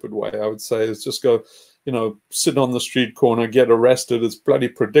stupid way, I would say, is just go, sit on the street corner, get arrested. It's bloody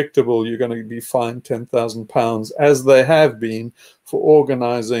predictable. You're going to be fined £10,000, as they have been for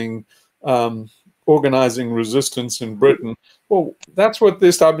organizing resistance in Britain. Well, that's what the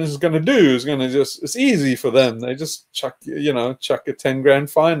establishment is going to do. It's easy for them. They just chuck a 10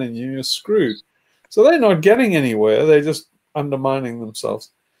 grand fine and you're screwed. So they're not getting anywhere. They're just undermining themselves.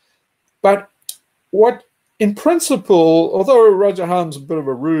 But in principle, although Roger Hallam's a bit of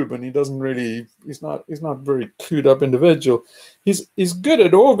a rube and he's not very clued up individual, he's good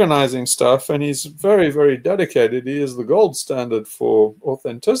at organizing stuff and he's very, very dedicated. He is the gold standard for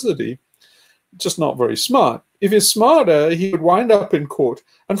authenticity, just not very smart. If he's smarter, he would wind up in court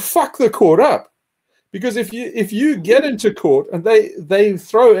and fuck the court up. Because if you get into court and they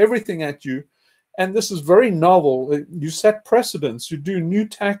throw everything at you, and this is very novel, you set precedents, you do new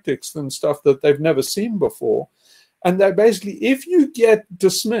tactics and stuff that they've never seen before, and they basically, if you get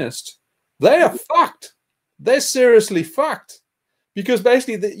dismissed, they are fucked. They're seriously fucked, because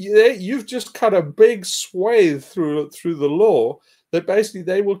basically you've just cut a big swathe through the law that basically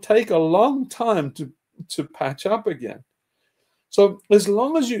they will take a long time to patch up again. So as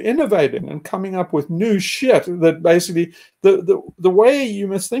long as you're innovating and coming up with new shit, that basically the way you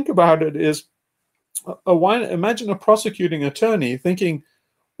must think about it is, imagine a prosecuting attorney thinking,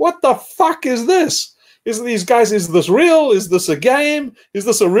 what the fuck is this? Is this real? Is this a game? Is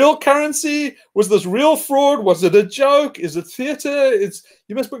this a real currency? Was this real fraud? Was it a joke? Is it theater?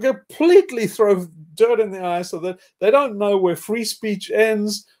 You must completely throw dirt in the eye so that they don't know where free speech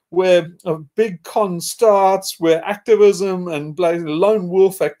ends, where a big con starts, where activism and lone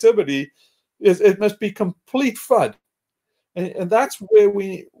wolf activity it must be complete FUD. And that's where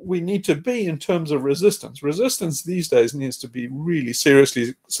we need to be in terms of resistance. Resistance these days needs to be really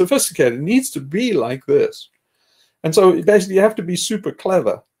seriously sophisticated. It needs to be like this. And so basically you have to be super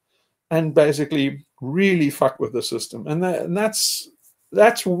clever and basically really fuck with the system. And that's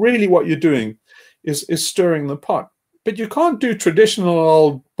really what you're doing, is stirring the pot. But you can't do traditional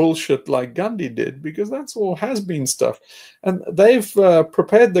old bullshit like Gandhi did, because that's all has-been stuff. And they've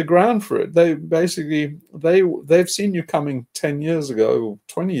prepared the ground for it. They've seen you coming 10 years ago,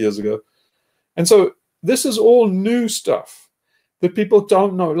 20 years ago. And so this is all new stuff that people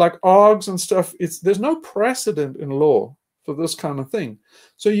don't know, like ARGs and stuff. There's no precedent in law for this kind of thing.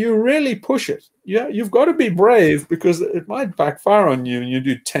 So you really push it. Yeah, you've got to be brave, because it might backfire on you and you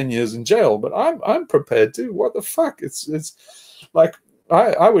do 10 years in jail. But I'm prepared to. What the fuck? It's like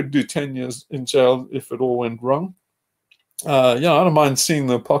I would do 10 years in jail if it all went wrong. I don't mind seeing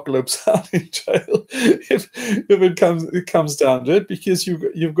the apocalypse out in jail if it comes down to it, because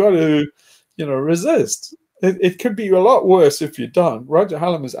you've got to resist. It could be a lot worse if you don't. Roger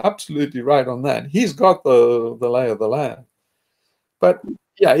Hallam is absolutely right on that. He's got the lay of the land. But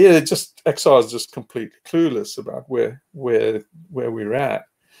yeah, just XR is just completely clueless about where we're at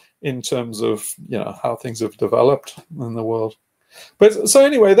in terms of how things have developed in the world. But so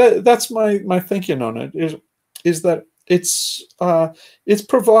anyway, that's my thinking on it. Is that it's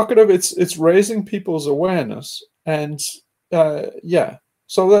provocative. It's raising people's awareness, and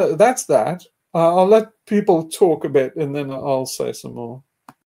So that's that. I'll let people talk a bit, and then I'll say some more.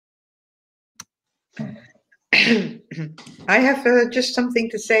 I have just something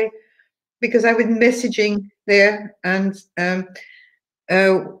to say, because I was messaging there, and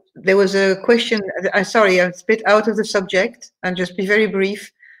there was a question. Sorry, I'm a bit out of the subject, and just be very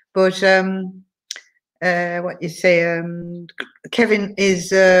brief. But what you say, Kevin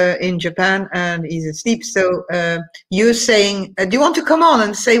is in Japan and he's asleep. So you're saying, do you want to come on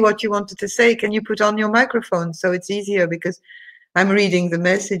and say what you wanted to say? Can you put on your microphone so it's easier, because I'm reading the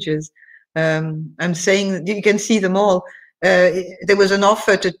messages. I'm saying that you can see them all. There was an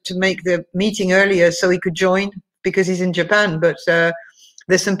offer to make the meeting earlier so he could join because he's in Japan, but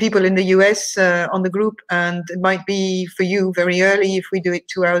there's some people in the US on the group, and it might be for you very early if we do it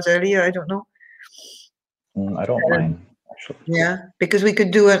 2 hours earlier. I don't know. I don't mind, actually. Yeah, because we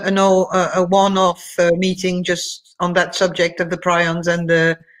could do a one-off meeting just on that subject of the prions and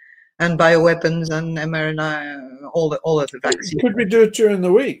bioweapons and mRNA, all of the vaccines. Could we do it during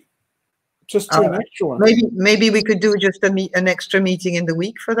the week? Just do an extra one. Maybe we could do just an extra meeting in the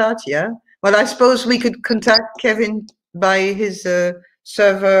week for that. Yeah. Well, I suppose we could contact Kevin by his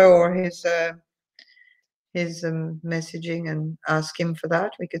server or his messaging and ask him for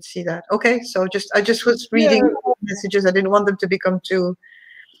that. We could see that. Okay, so I just was reading messages. I didn't want them to become too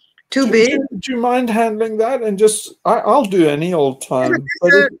big. Do you mind handling that? And just I'll do any old time.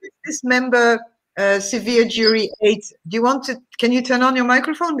 This member, Severe Jury 8, do you want to? Can you turn on your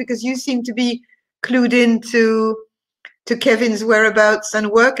microphone, because you seem to be clued in to Kevin's whereabouts and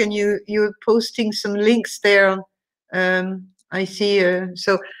work, and you're posting some links there. I see.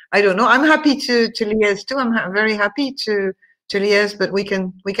 So I don't know. I'm happy to liaise too. I'm very happy to liaise, but we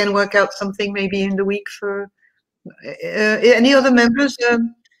can work out something maybe in the week for any other members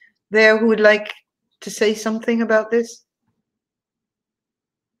there who would like to say something about this.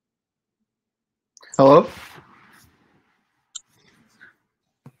 Hello.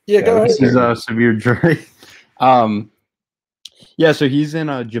 Yeah, go ahead. This is Severe Jury. Yeah, so he's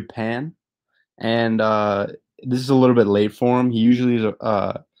in Japan, and this is a little bit late for him. He usually is.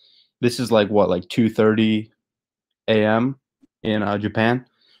 This is like what, like 2:30 a.m. in Japan.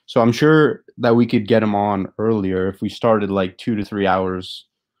 So I'm sure that we could get him on earlier if we started like 2 to 3 hours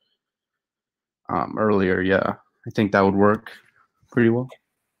earlier. Yeah, I think that would work pretty well.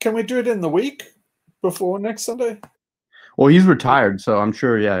 Can we do it in the week before next Sunday? Well, he's retired, so I'm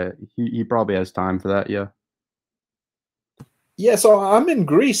sure. Yeah, he probably has time for that. Yeah. Yeah, so I'm in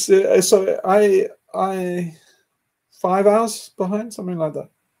Greece, so I 5 hours behind, something like that.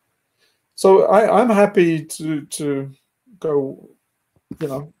 So I'm happy to go,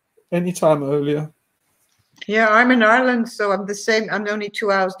 anytime earlier. Yeah, I'm in Ireland, so I'm the same. I'm only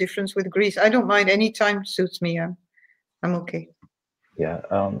 2 hours difference with Greece. I don't mind. Any time suits me. I'm okay. Yeah,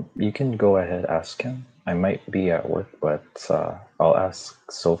 you can go ahead, ask him. I might be at work, but I'll ask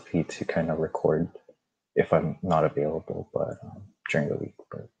Sophie to kind of record if I'm not available, but during the week.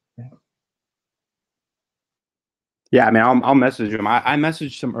 But yeah. Yeah, I mean, I'll message him. I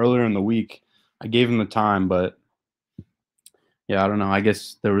messaged him earlier in the week. I gave him the time, but yeah, I don't know. I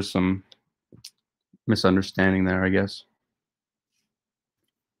guess there was some misunderstanding there, I guess.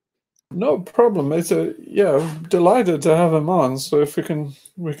 No problem. It's delighted to have him on. So if we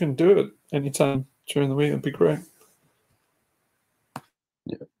can do it anytime during the week, it'd be great.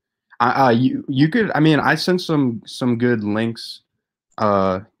 Yeah. You could. I mean, I sent some good links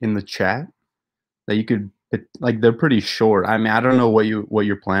in the chat that you could. Like, they're pretty short. I mean, I don't know what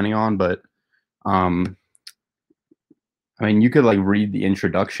you're planning on, but I mean, you could like read the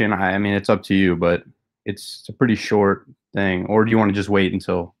introduction. I mean, it's up to you, but it's a pretty short thing. Or do you want to just wait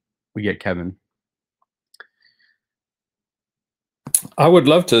until we get Kevin? I would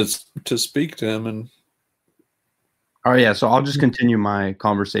love to speak to him. And oh yeah, so I'll just continue my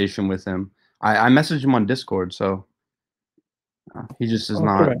conversation with him. I messaged him on Discord, so he just is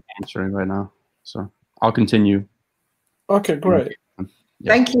not answering right now. So I'll continue. Okay, great.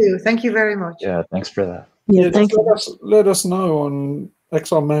 Yeah. Thank you very much. Yeah, thanks for that. Yeah, let us know on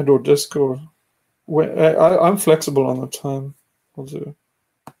XRMed or Discord. I'm flexible on the time. I'll do it.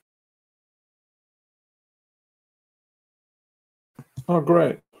 Oh,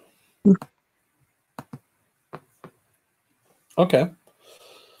 great. Okay.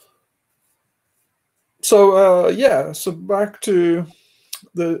 So so back to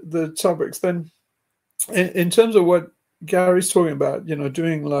the topics then. In terms of what Gary's talking about,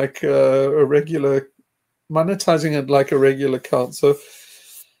 doing like a regular, monetizing it like a regular cult. So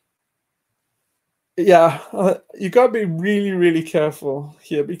yeah, you got to be really, really careful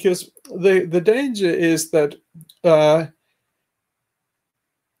here, because the danger is that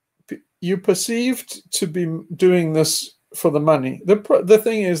you're perceived to be doing this for the money. The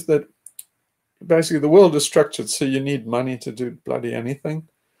thing is that basically the world is structured so you need money to do bloody anything.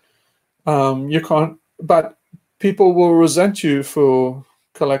 You can't, but people will resent you for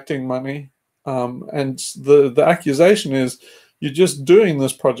collecting money, and the accusation is you're just doing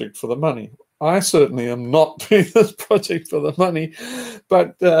this project for the money. I certainly am not doing this project for the money,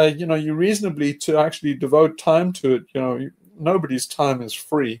 but you know, you reasonably to actually devote time to it. You know, nobody's time is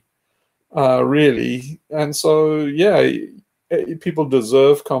free, really, and so yeah, people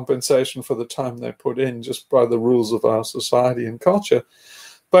deserve compensation for the time they put in just by the rules of our society and culture.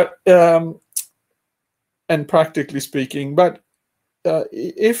 But and practically speaking, but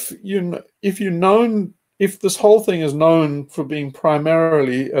if this whole thing is known for being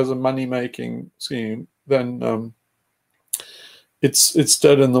primarily as a money-making scheme, then it's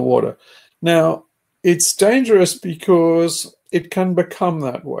dead in the water. Now, it's dangerous because it can become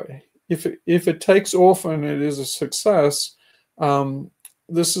that way. If it takes off and it is a success,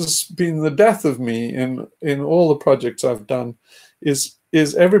 this has been the death of me in all the projects I've done. Is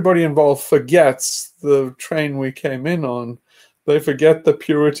everybody involved forgets the train we came in on. They forget the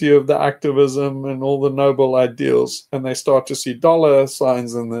purity of the activism and all the noble ideals, and they start to see dollar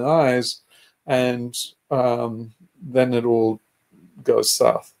signs in their eyes, and then it all goes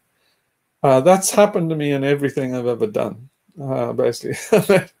south. That's happened to me in everything I've ever done. Basically,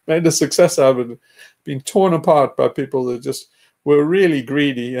 I've made a success out of it, been torn apart by people that just were really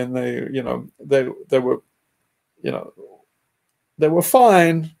greedy, and they were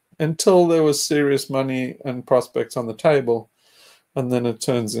fine until there was serious money and prospects on the table. And then it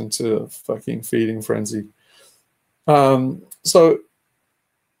turns into a fucking feeding frenzy. So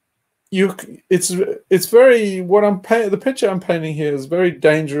it's very the picture I'm painting here is very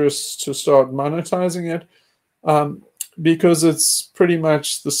dangerous to start monetizing it, because it's pretty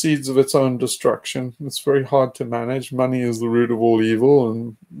much the seeds of its own destruction. It's very hard to manage. Money is the root of all evil,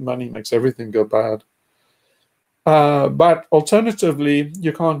 and money makes everything go bad. But alternatively,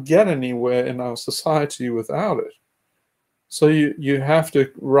 you can't get anywhere in our society without it. So you have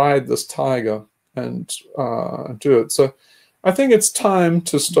to ride this tiger and do it. So I think it's time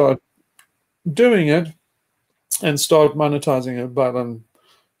to start doing it and start monetizing it. But I'm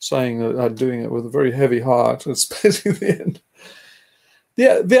saying that I'm doing it with a very heavy heart. It's basically the end.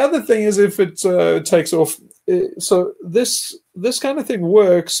 The other thing is if it takes off. So this kind of thing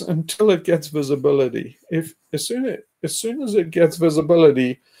works until it gets visibility. As soon as it gets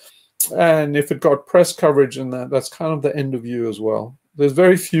visibility, and if it got press coverage in that's kind of the end of you as well. There's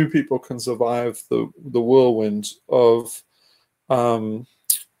very few people can survive the whirlwind of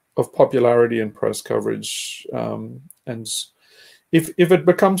popularity and press coverage. And if it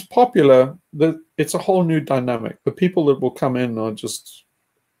becomes popular, it's a whole new dynamic. The people that will come in are just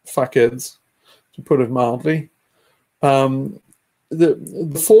fuckheads, to put it mildly. The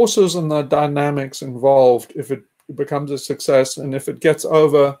forces and the dynamics involved, if it becomes a success, and if it gets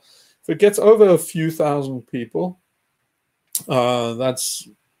over a few thousand people,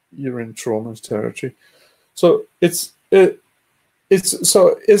 you're in trauma territory. So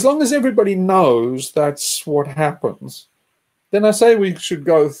so as long as everybody knows that's what happens, then I say we should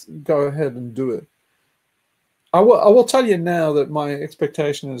go ahead and do it. I will tell you now that my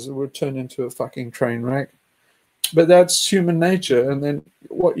expectation is it would turn into a fucking train wreck. But that's human nature. And then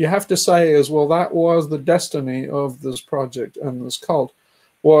what you have to say is, well, that was the destiny of this project and this cult,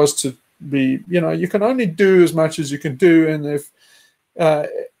 was to be, you can only do as much as you can do. And if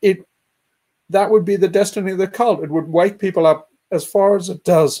that would be the destiny of the cult, it would wake people up as far as it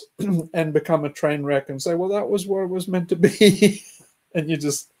does and become a train wreck and say, well, that was where it was meant to be. And you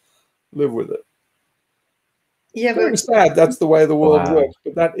just live with it. Yeah, very sad that's the way the world works,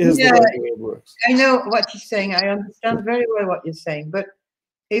 but that is the way the world works. I know what you're saying. I understand very well what you're saying. But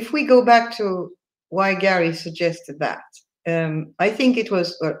if we go back to why Gary suggested that, I think it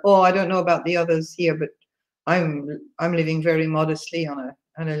was, I don't know about the others here, but I'm living very modestly on a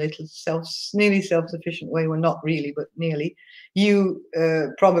little nearly self-sufficient way. Well, not really, but nearly. You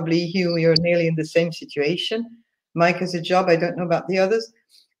probably, Hugh, you're nearly in the same situation. Mike has a job. I don't know about the others.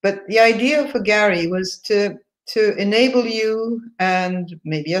 But the idea for Gary was to enable you, and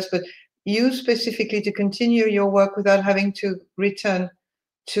maybe us, but you specifically, to continue your work without having to return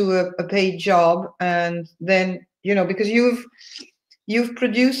to a paid job. And then, because you've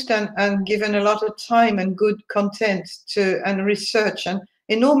produced and given a lot of time and good content and research and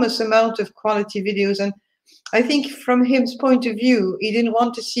enormous amount of quality videos. And I think from his point of view, he didn't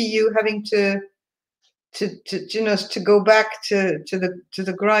want to see you having to go back to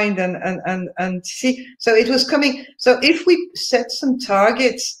the grind and see. So it was coming. So if we set some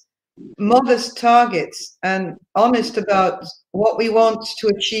targets, modest targets, and honest about what we want to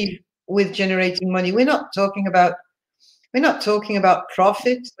achieve with generating money, we're not talking about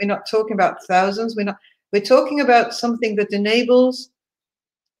profit. We're not talking about thousands. We're talking about something that enables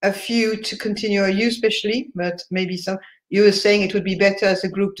a few to continue, or you especially, but maybe some, you were saying it would be better as a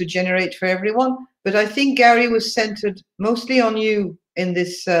group to generate for everyone. But I think Gary was centered mostly on you in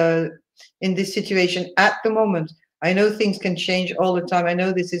this situation at the moment. I know things can change all the time. I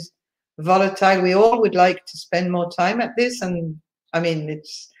know this is volatile. We all would like to spend more time at this, and I mean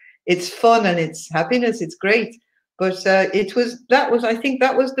it's fun and it's happiness. It's great, but I think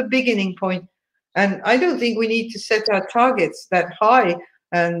that was the beginning point. And I don't think we need to set our targets that high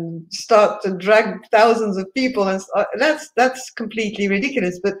and start to drag thousands of people, and that's completely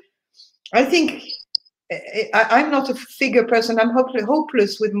ridiculous. But I think I'm not a figure person. I'm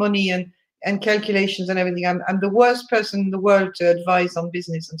hopeless with money and calculations and everything. I'm the worst person in the world to advise on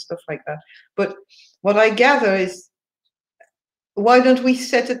business and stuff like that. But what I gather is, why don't we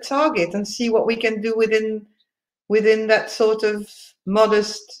set a target and see what we can do within that sort of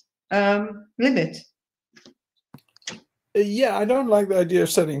modest limit? Yeah, I don't like the idea of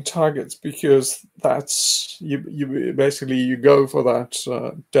setting targets, because that's you basically you go for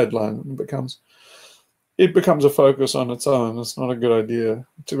that deadline. It becomes a focus on its own. It's not a good idea.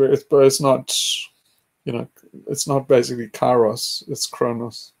 But it's not, it's not basically Kairos. It's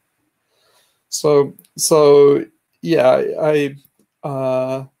Chronos. So yeah, I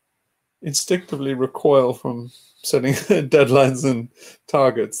instinctively recoil from setting deadlines and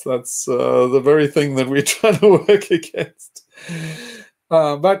targets. That's the very thing that we're trying to work against.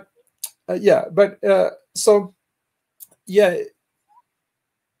 So yeah,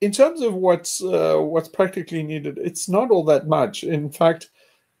 in terms of what's practically needed, it's not all that much. In fact,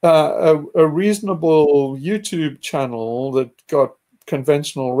 a reasonable YouTube channel that got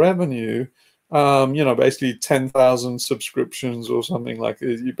conventional revenue, basically 10,000 subscriptions or something like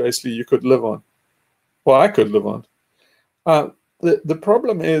it, you could live on. Well, I could live on. The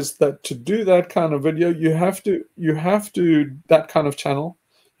problem is that to do that kind of video, you have to that kind of channel,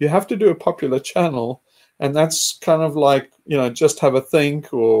 you have to do a popular channel, and that's kind of like, Just Have a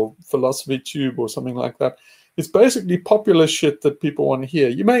Think or Philosophy Tube or something like that. It's basically popular shit that people want to hear.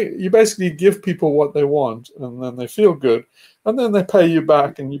 You basically give people what they want, and then they feel good, and then they pay you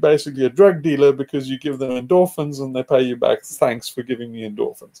back, and you're basically a drug dealer because you give them endorphins and they pay you back. Thanks for giving me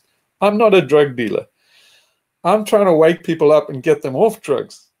endorphins. I'm not a drug dealer. I'm trying to wake people up and get them off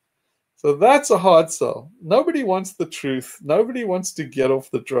drugs. So that's a hard sell. Nobody wants the truth. Nobody wants to get off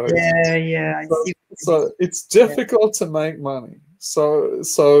the drugs. Yeah. So it's difficult to make money.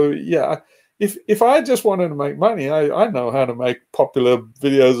 So yeah, if I just wanted to make money, I know how to make popular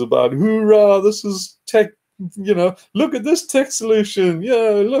videos about, hoorah, this is tech, look at this tech solution.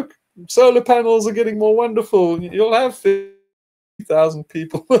 Yeah, look, solar panels are getting more wonderful. You'll have 50,000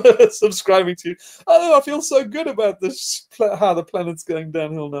 people subscribing to you. Oh, I feel so good about this, how the planet's going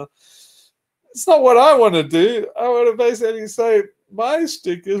downhill now. It's not what I want to do. I want to basically say, my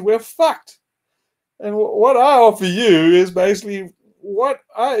stick is we're fucked. And what I offer you is basically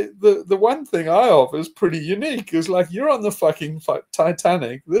the one thing I offer is pretty unique. Is like, you're on the fucking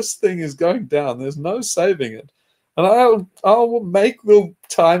Titanic. This thing is going down. There's no saving it. And I'll make the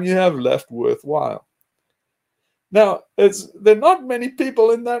time you have left worthwhile. Now, there are not many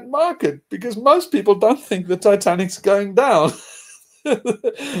people in that market, because most people don't think the Titanic's going down.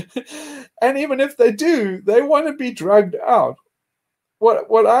 And even if they do, they want to be dragged out.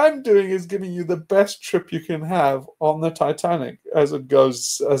 What I'm doing is giving you the best trip you can have on the Titanic as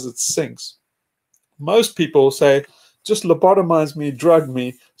it sinks. Most people say, just lobotomize me, drug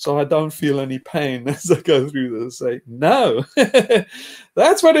me, so I don't feel any pain as I go through this. Say, no.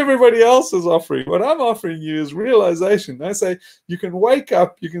 That's what everybody else is offering. What I'm offering you is realization. I say, you can wake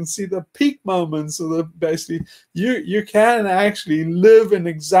up, you can see the peak moments of basically, you can actually live an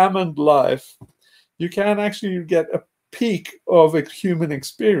examined life. You can actually get a peak of a human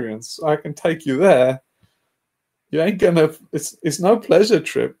experience. I can take you there. You ain't gonna, it's no pleasure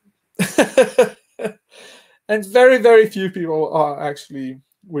trip. And very, very few people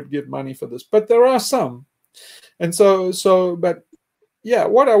would give money for this, but there are some. And but yeah,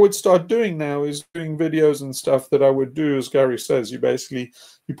 what I would start doing now is doing videos and stuff that I would do, as Gary says, you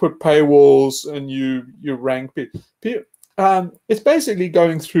put paywalls and you rank people. It's basically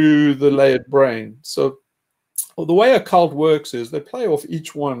going through the layered brain. So the way a cult works is they play off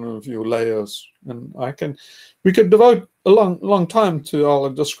each one of your layers, and we could devote a long time to, I'll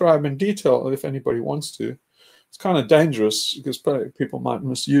describe in detail if anybody wants to. It's kind of dangerous because people might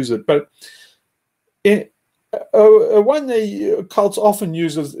misuse it, but one the cults often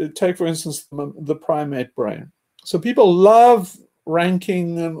use is, take for instance the primate brain. So people love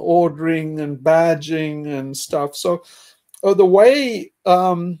ranking and ordering and badging and stuff. So the way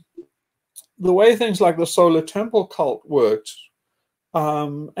things like the Solar Temple cult worked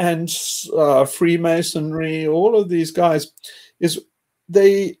and Freemasonry, all of these guys, is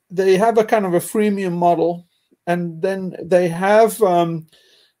they have a kind of a freemium model, and then they have an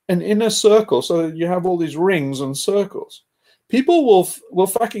inner circle, so you have all these rings and circles. People will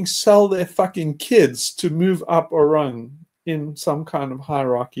fucking sell their fucking kids to move up a rung in some kind of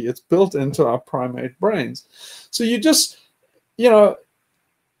hierarchy. It's built into our primate brains. So you just,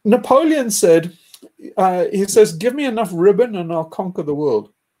 Napoleon said, he says, give me enough ribbon and I'll conquer the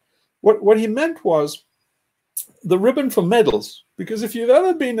world. What he meant was the ribbon for medals, because if you've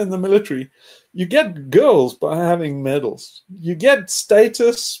ever been in the military, you get girls by having medals. You get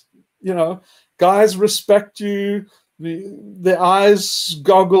status, guys respect you, their eyes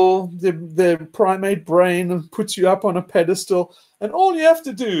goggle, their primate brain and puts you up on a pedestal. And all you have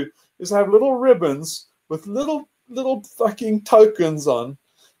to do is have little ribbons with little fucking tokens on.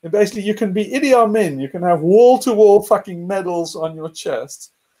 And basically you can be Idi Amin. You can have wall-to-wall fucking medals on your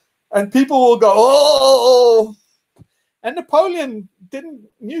chest. And people will go, oh! And Napoleon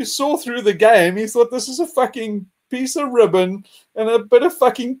saw through the game. He thought, this is a fucking piece of ribbon and a bit of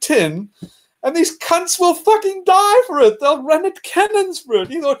fucking tin. And these cunts will fucking die for it. They'll run at cannons for it.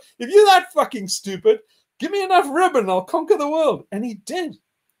 He thought, if you're that fucking stupid, give me enough ribbon, I'll conquer the world. And he did.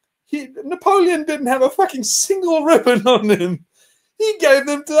 Napoleon didn't have a fucking single ribbon on him. He gave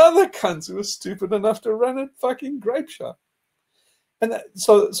them to other cunts who were stupid enough to run at fucking grape shot. And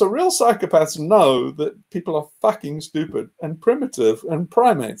so real psychopaths know that people are fucking stupid and primitive and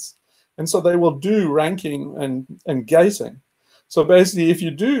primates. And so they will do ranking and gating. So basically, if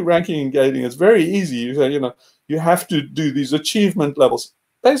you do ranking and gating, it's very easy. You say, you have to do these achievement levels.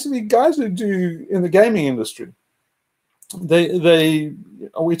 Basically, guys who do in the gaming industry,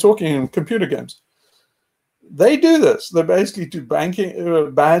 are we talking in computer games? They do this. They basically do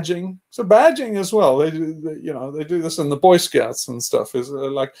badging. So badging as well. They do this in the Boy Scouts and stuff. Is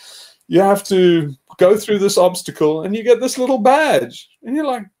like you have to go through this obstacle and you get this little badge, and you're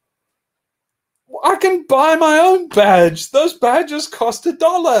like, I can buy my own badge. Those badges cost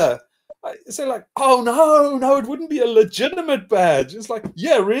 $1. I say like, oh no, it wouldn't be a legitimate badge. It's like,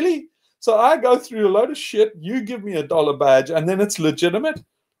 yeah, really? So I go through a load of shit. You give me $1 badge, and then it's legitimate.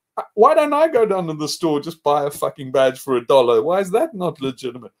 Why don't I go down to the store, just buy a fucking badge for $1? Why is that not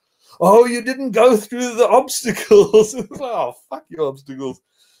legitimate? Oh, you didn't go through the obstacles. It's like, oh, fuck your obstacles.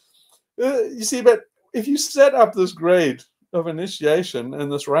 You see, but if you set up this grade of initiation and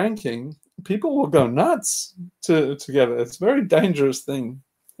this ranking, people will go nuts together. It's a very dangerous thing.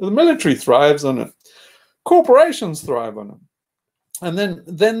 The military thrives on it. Corporations thrive on it. And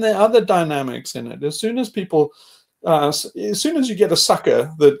then there are other dynamics in it. As soon as you get a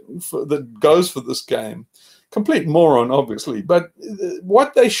sucker that goes for this game, complete moron, obviously, but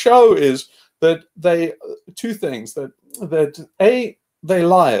what they show is that two things, that A, they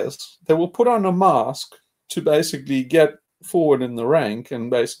liars. They will put on a mask to basically get forward in the rank, and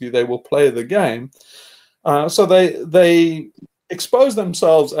basically they will play the game. So they expose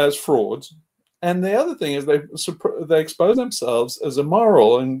themselves as frauds. And the other thing is they expose themselves as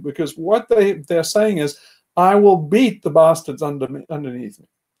immoral, and because what they're saying is, I will beat the bastards underneath me.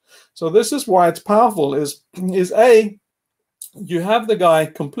 So this is why it's powerful. Is A, you have the guy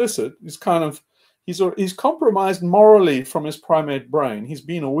complicit. He's compromised morally from his primate brain. He's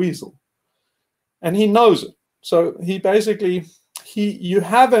been a weasel, and he knows it. So he basically you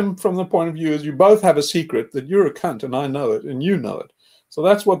have him from the point of view as you both have a secret that you're a cunt and I know it and you know it. So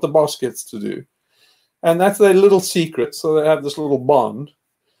that's what the boss gets to do, and that's their little secret. So they have this little bond.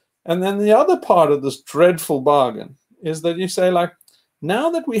 And then the other part of this dreadful bargain is that you say, like, now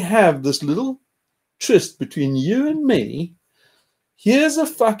that we have this little tryst between you and me, here's a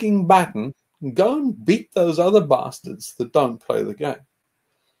fucking button. Go and beat those other bastards that don't play the game.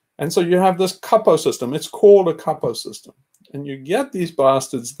 And so you have this capo system. It's called a capo system. And you get these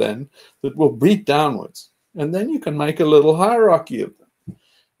bastards then that will beat downwards. And then you can make a little hierarchy of them.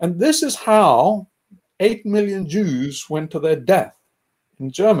 And this is how 8 million Jews went to their death in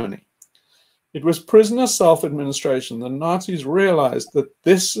Germany. It was prisoner self-administration. The Nazis realized that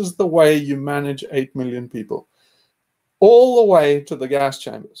this is the way you manage 8 million people, all the way to the gas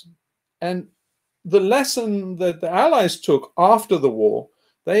chambers. And the lesson that the Allies took after the war,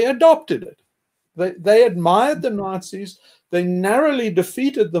 they adopted it. They admired the Nazis. They narrowly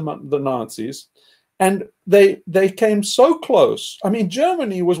defeated the Nazis. And they came so close. I mean,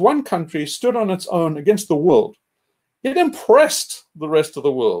 Germany was one country, stood on its own against the world. It impressed the rest of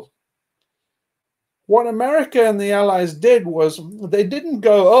the world. What America and the Allies did was they didn't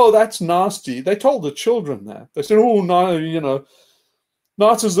go, oh, that's nasty. They told the children that. They said, oh, no,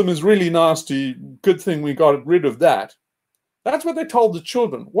 Nazism is really nasty. Good thing we got rid of that. That's what they told the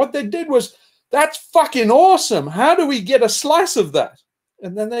children. What they did was, that's fucking awesome. How do we get a slice of that?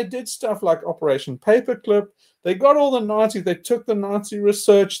 And then they did stuff like Operation Paperclip. They got all the Nazis. They took the Nazi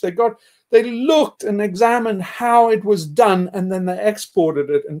research. They looked and examined how it was done, and then they exported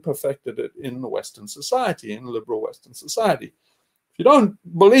it and perfected it in the Western society, in liberal Western society. If you don't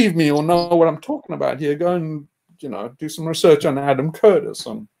believe me or know what I'm talking about here, go and do some research on Adam Curtis,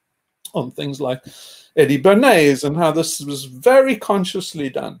 on things like Eddie Bernays, and how this was very consciously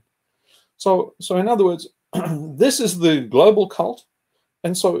done. So in other words, this is the global cult.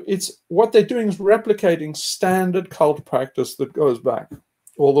 And so what they're doing is replicating standard cult practice that goes back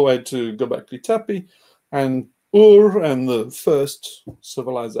all the way to Göbekli Tepe and Ur and the first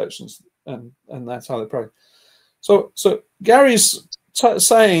civilizations. And that's how they practice. So Gary's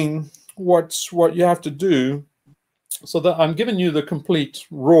saying what you have to do, so that I'm giving you the complete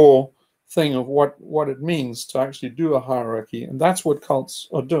raw thing of what it means to actually do a hierarchy. And that's what cults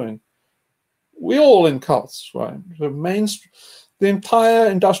are doing. We're all in cults, right? The entire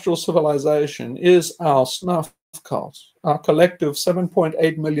industrial civilization is our snuff cult, our collective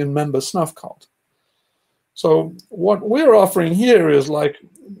 7.8 million member snuff cult. So what we're offering here is like,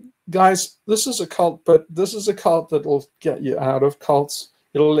 guys, this is a cult, but this is a cult that will get you out of cults.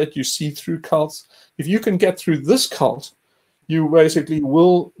 It'll let you see through cults. If you can get through this cult, you basically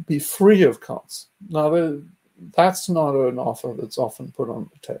will be free of cults. Now, that's not an offer that's often put on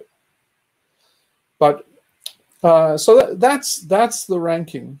the table. But so that's the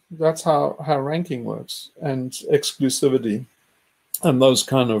ranking. That's how ranking works, and exclusivity, and those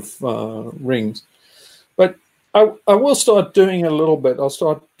kind of rings. But I will start doing a little bit. I'll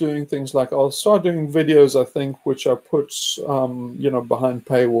start doing things like, I'll start doing videos, I think, which I put behind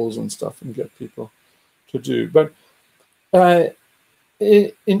paywalls and stuff, and get people to do. But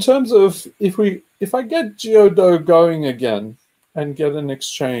in terms of if I get Geodo going again and get an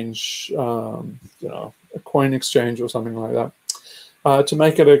exchange, a coin exchange or something like that, to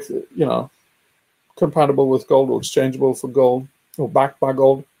make it compatible with gold or exchangeable for gold or backed by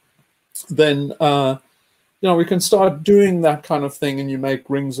gold, then we can start doing that kind of thing, and you make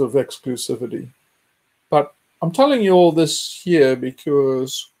rings of exclusivity. But I'm telling you all this here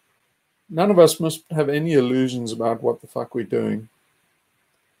because none of us must have any illusions about what the fuck we're doing.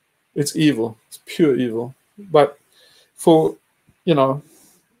 It's evil. It's pure evil. But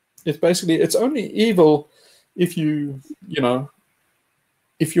it's basically, it's only evil if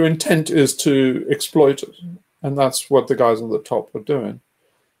if your intent is to exploit it, and that's what the guys on the top are doing.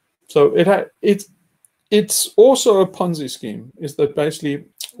 So it's also a Ponzi scheme. Is that basically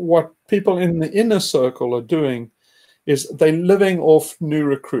what people in the inner circle are doing? Is they're living off new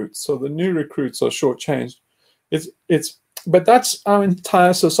recruits. So the new recruits are shortchanged. But that's our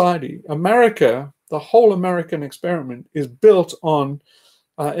entire society. America, the whole American experiment, is built on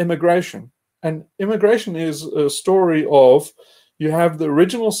immigration. And immigration is a story of, you have the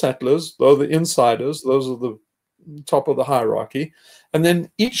original settlers, though the insiders, those are the top of the hierarchy. And then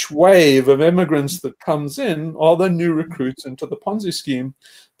each wave of immigrants that comes in are the new recruits into the Ponzi scheme.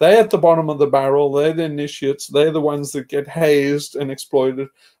 They're at the bottom of the barrel. They're the initiates. They're the ones that get hazed and exploited.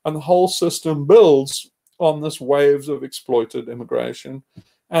 And the whole system builds on this waves of exploited immigration.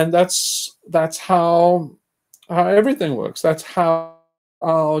 And that's how everything works. That's how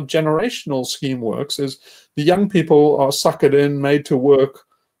our generational scheme works, is the young people are suckered in, made to work,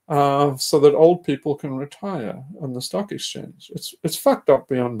 so that old people can retire on the stock exchange. It's fucked up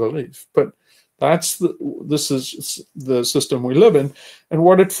beyond belief, but this is the system we live in. And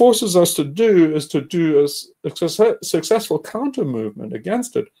what it forces us to do is to do a successful counter movement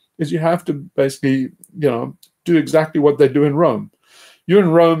against it. Is you have to basically do exactly what they do in Rome. You're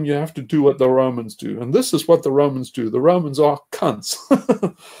in Rome, you have to do what the Romans do, and this is what the Romans do. The Romans are cunts.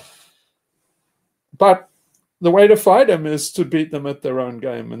 But the way to fight them is to beat them at their own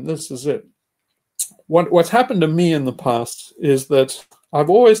game, and this is it. What's happened to me in the past is that I've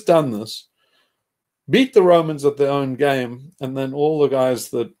always done this. Beat the Romans at their own game, and then all the guys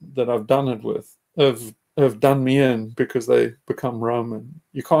that I've done it with have done me in because they become Roman.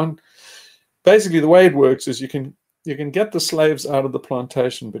 You can't. Basically, the way it works is you can get the slaves out of the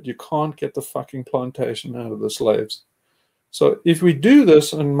plantation, but you can't get the fucking plantation out of the slaves. So if we do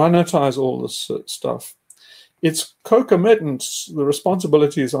this and monetize all this stuff, it's co-committance. The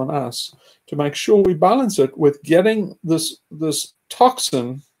responsibility is on us to make sure we balance it with getting this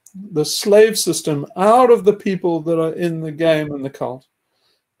toxin, the slave system, out of the people that are in the game and the cult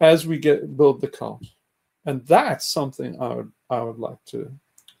as we build the cult. And that's something I would like to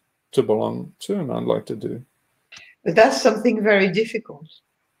belong to, and I'd like to do. But that's something very difficult.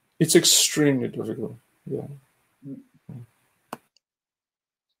 It's extremely difficult. Yeah.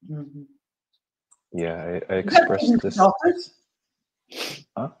 Mhm. Yeah, I That's expressed this. offers.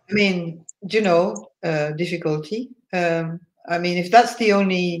 Huh? I mean, difficulty. I mean, if that's the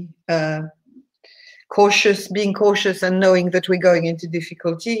only being cautious and knowing that we're going into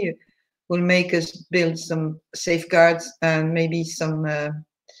difficulty will make us build some safeguards and maybe some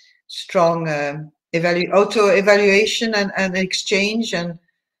strong auto-evaluation and exchange,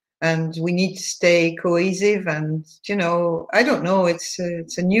 and we need to stay cohesive, and I don't know, it's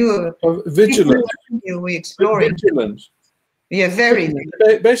a new Vigilant. we're exploring. Vigilant. Yeah, very.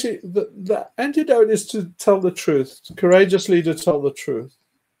 Basically, the antidote is to tell the truth, courageously to tell the truth.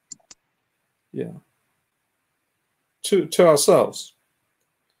 Yeah. To ourselves.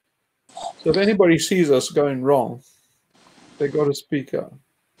 So if anybody sees us going wrong, they got to speak up.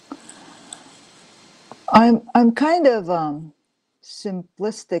 I'm kind of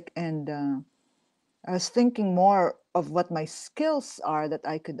simplistic, and I was thinking more of what my skills are that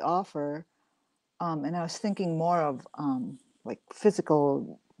I could offer, and I was thinking more of like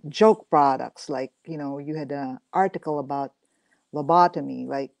physical joke products, like you had an article about lobotomy,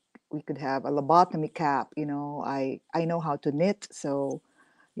 like we could have a lobotomy cap. I know how to knit, so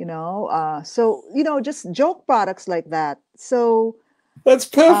just joke products like that. So that's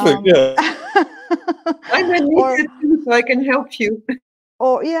perfect. Yeah. I'm a knitter too, so I can help you.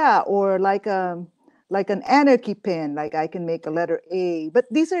 Or like an anarchy pin, like I can make a letter A. But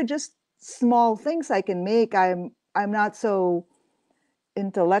these are just small things I can make. I'm not so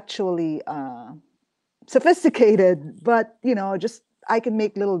intellectually sophisticated, but just I can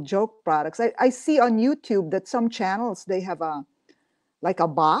make little joke products. I see on YouTube that some channels, they have a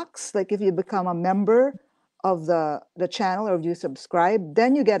box, like if you become a member of the channel, or if you subscribe,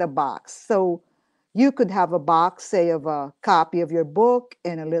 then you get a box. So you could have a box, say, of a copy of your book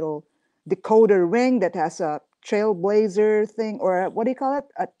and a little decoder ring that has a trailblazer thing, or what do you call it,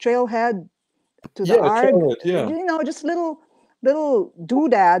 a trailhead to the ARG. Yeah. Just little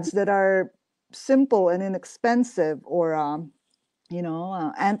doodads that are simple and inexpensive, or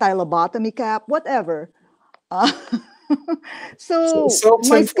anti-lobotomy cap, whatever. So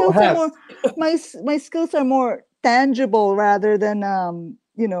my skills are more my skills are more tangible rather than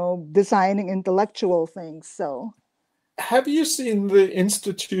designing intellectual things. So have you seen the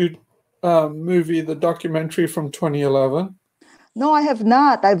Institute movie, the documentary from 2011? No, I have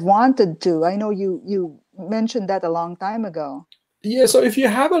not. I've wanted to. I know you mentioned that a long time ago. Yeah, so if you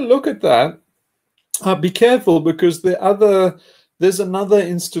have a look at that, be careful, because there's another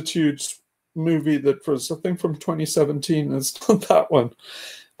Institute movie that was, I think, from 2017. It's not that one.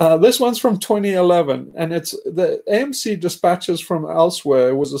 This one's from 2011, and it's the AMC Dispatches from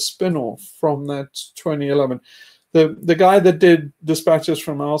Elsewhere was a spin-off from that 2011. The guy that did Dispatches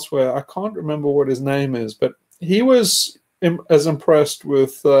from Elsewhere, I can't remember what his name is, but he was as impressed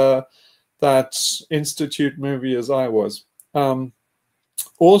with that Institute movie as I was.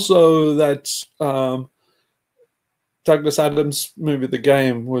 Also, that Douglas Adams movie, The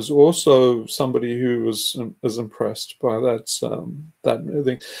Game, was also somebody who was as impressed by that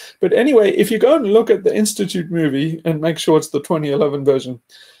movie. But anyway, if you go and look at the Institute movie and make sure it's the 2011 version,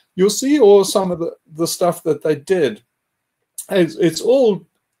 you'll see all some of the stuff that they did. It's all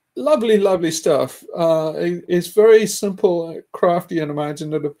lovely, lovely stuff. It's very simple, crafty, and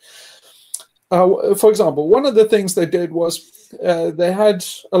imaginative. For example, one of the things they did was they had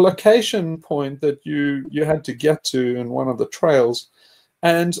a location point that you had to get to in one of the trails,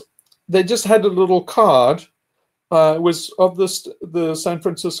 and they just had a little card. It was of the San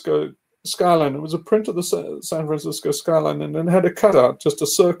Francisco skyline. It was a print of the San Francisco skyline, and it had a cutout, just a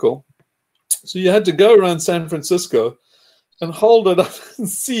circle. So you had to go around San Francisco and hold it up and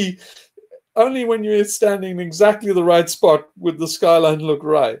see. Only when you're standing in exactly the right spot would the skyline look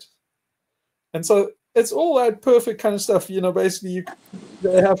right. And so it's all that perfect kind of stuff. Basically,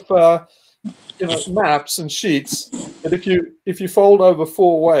 they have maps and sheets, but if you fold over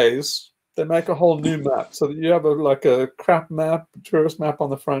 4 ways, they make a whole new map. So that you have a crap map, tourist map on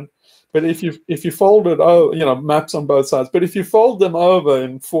the front. But if you fold it over, maps on both sides. But if you fold them over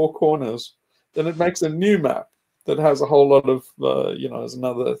in 4 corners, then it makes a new map that has a whole lot of as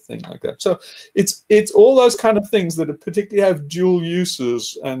another thing like that. So it's all those kind of things that particularly have dual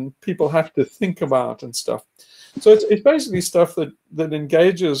uses and people have to think about and stuff. So it's basically stuff that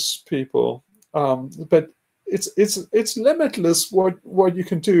engages people, but it's limitless what you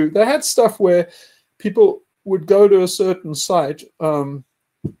can do. They had stuff where people would go to a certain site,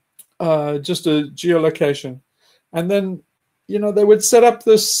 just a geolocation, and then they would set up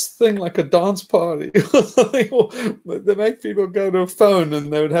this thing like a dance party. They make people go to a phone,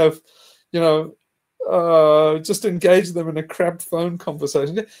 and they would have, just engage them in a crap phone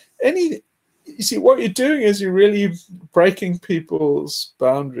conversation. You see, what you're doing is you're really breaking people's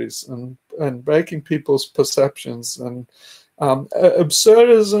boundaries and breaking people's perceptions and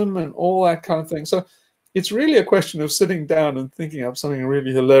absurdism and all that kind of thing. So it's really a question of sitting down and thinking up something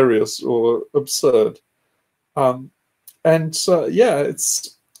really hilarious or absurd. And so, yeah,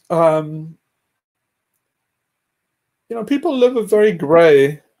 it's, people live a very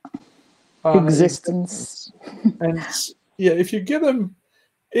gray existence. And yeah, if you give them,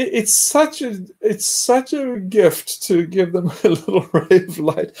 it's such a gift to give them a little ray of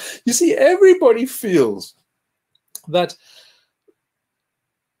light. You see, everybody feels that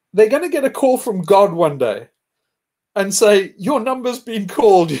they're going to get a call from God one day and say, your number's been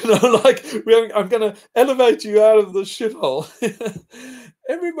called, like, I'm going to elevate you out of the shithole.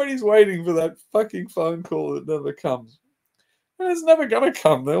 Everybody's waiting for that fucking phone call that never comes. And it's never going to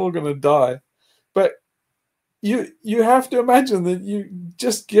come. They're all going to die. But you have to imagine that you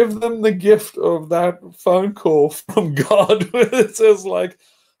just give them the gift of that phone call from God where it says, like,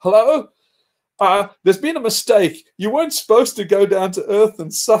 hello? There's been a mistake. You weren't supposed to go down to earth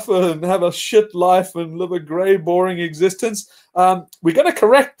and suffer and have a shit life and live a gray, boring existence. We're going to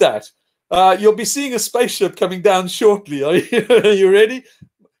correct that. You'll be seeing a spaceship coming down shortly. Are you ready?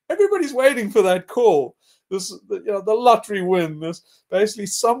 Everybody's waiting for that call. The lottery win. There's basically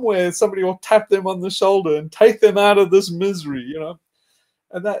somewhere somebody will tap them on the shoulder and take them out of this misery.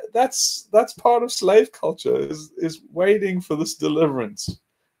 And that's part of slave culture is waiting for this deliverance.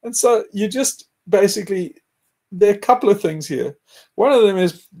 And so you just basically, there are a couple of things here. One of them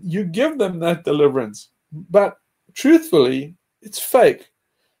is you give them that deliverance, but truthfully, it's fake,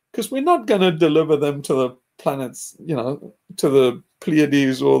 because we're not going to deliver them to the planets, to the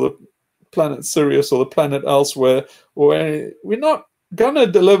Pleiades or the planet Sirius or the planet elsewhere, we're not going to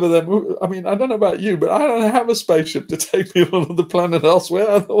deliver them. I mean, I don't know about you, but I don't have a spaceship to take people to the planet elsewhere.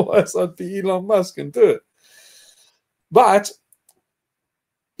 Otherwise, I'd be Elon Musk and do it. But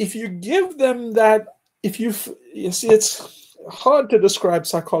if you give them that, you see, it's hard to describe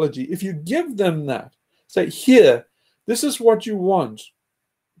psychology. If you give them that, say, here, this is what you want,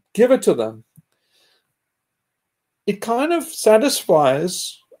 give it to them. It kind of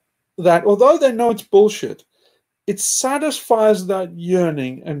satisfies that, although they know it's bullshit, it satisfies that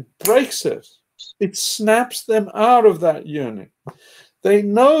yearning and breaks it. It snaps them out of that yearning. They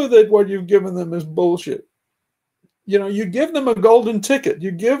know that what you've given them is bullshit. You give them a golden ticket.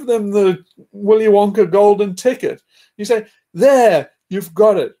 You give them the Willy Wonka golden ticket. You say, there, you've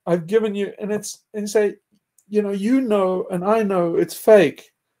got it. I've given you, and you say, and I know it's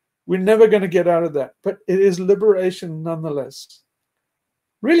fake. We're never going to get out of that. But it is liberation nonetheless.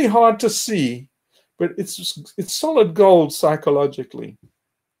 Really hard to see, but it's solid gold psychologically.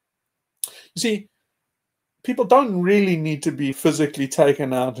 You see, people don't really need to be physically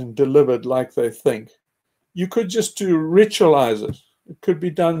taken out and delivered like they think. You could just ritualize it. It could be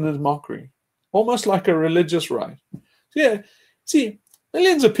done as mockery, almost like a religious rite. Yeah, see,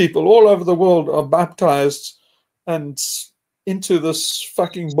 millions of people all over the world are baptized and into this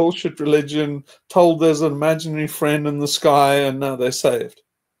fucking bullshit religion, told there's an imaginary friend in the sky, and now they're saved.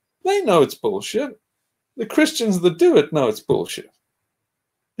 They know it's bullshit. The Christians that do it know it's bullshit.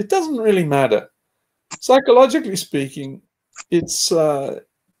 It doesn't really matter. Psychologically speaking, it's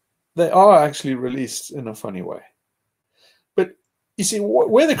they are actually released in a funny way. But you see,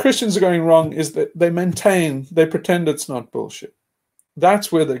 where the Christians are going wrong is that they pretend it's not bullshit.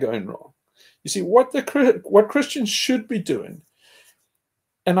 That's where they're going wrong. You see, what Christians should be doing,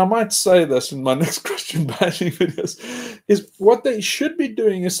 and I might say this in my next Christian bashing videos, is what they should be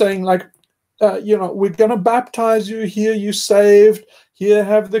doing is saying, like, we're going to baptize you, here you saved, here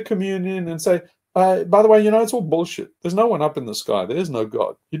have the communion, and say, by the way, it's all bullshit. There's no one up in the sky. There is no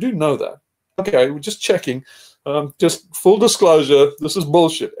God. You do know that. Okay, we're just checking. Just full disclosure, this is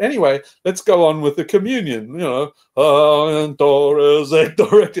bullshit. Anyway, let's go on with the communion.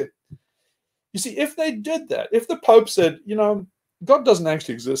 You see, if they did that, if the Pope said, God doesn't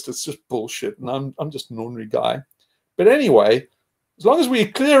actually exist, it's just bullshit, and I'm just an ordinary guy. But anyway, as long as we're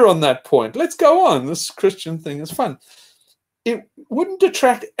clear on that point, let's go on. This Christian thing is fun. It wouldn't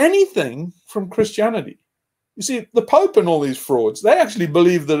detract anything from Christianity. You see, the Pope and all these frauds, they actually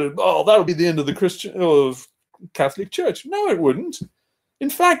believe that, that'll be the end of the Christian or Catholic Church. No, it wouldn't. In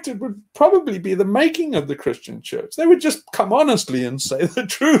fact, it would probably be the making of the Christian Church. They would just come honestly and say the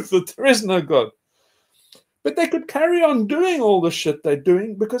truth, that there is no God. But they could carry on doing all the shit they're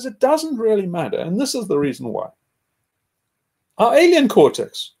doing because it doesn't really matter. And this is the reason why. Our alien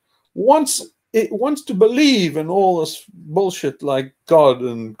cortex wants it wants to believe in all this bullshit like God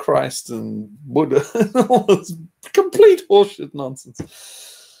and Christ and Buddha and all this complete horseshit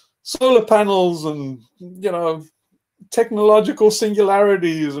nonsense. Solar panels and, you know, technological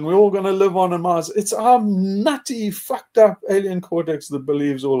singularities, and we're all going to live on a Mars. It's our nutty, fucked up alien cortex that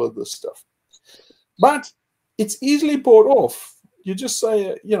believes all of this stuff. But it's easily bought off. You just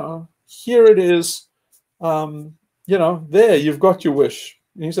say, you know, here it is. You know, there, you've got your wish.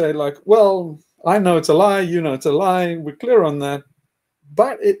 And you say, like, well, I know it's a lie, you know it's a lie, we're clear on that,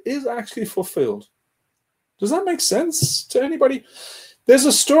 but it is actually fulfilled. Does that make sense to anybody? There's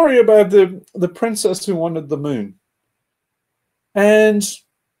a story about the princess who wanted the moon. And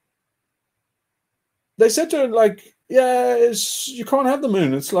they said to her, like, yeah, you can't have the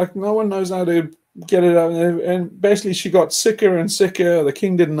moon. It's like no one knows how to get it out. And basically she got sicker and sicker. The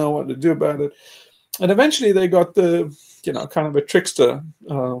king didn't know what to do about it. And eventually they got the, you know, kind of a trickster,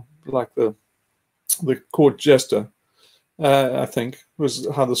 like the court jester, I think, was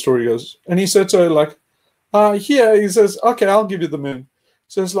how the story goes. And he said to her, like, here, he says, okay, I'll give you the moon.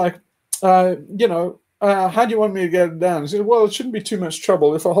 So it's like, you know, how do you want me to get it down? He said, well, it shouldn't be too much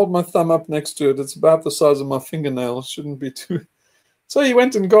trouble. If I hold my thumb up next to it, it's about the size of my fingernail. It shouldn't be too... So he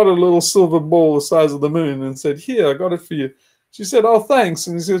went and got a little silver ball the size of the moon and said, here, I got it for you. She said, oh, thanks.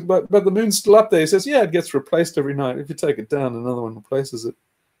 And he says, but the moon's still up there. He says, yeah, it gets replaced every night. If you take it down, another one replaces it.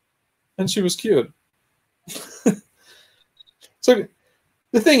 And she was cured. So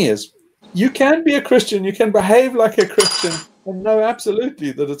the thing is, you can be a Christian, you can behave like a Christian, and know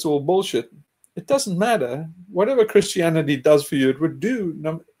absolutely that it's all bullshit. It doesn't matter. Whatever Christianity does for you, it would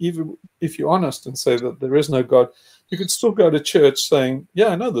do, even if you're honest and say that there is no God. You could still go to church saying, yeah,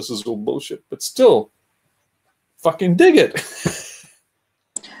 I know this is all bullshit, but still, fucking dig it.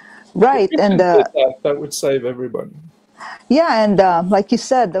 Right. And that would save everybody. yeah, and like you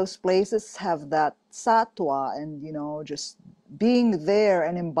said, those places have that satwa, and, you know, just being there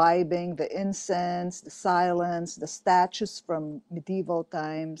and imbibing the incense, the silence, the statues from medieval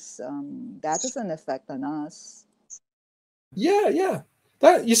times, that has an effect on us. Yeah, yeah.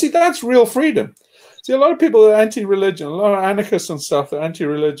 That, you see, that's real freedom. See, a lot of people are anti-religion, a lot of anarchists and stuff are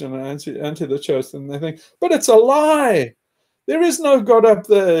anti-religion and anti the church, and they think, but it's a lie. There is no God up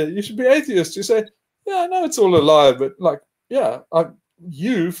there. You should be atheist. You say, yeah, I know it's all a lie, but like, yeah,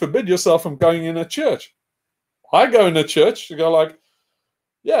 you forbid yourself from going in a church. I go in a church, you go like,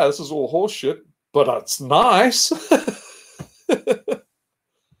 yeah, this is all horse shit, but it's nice.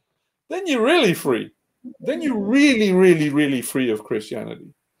 Then you're really free. Then you're really, really, really free of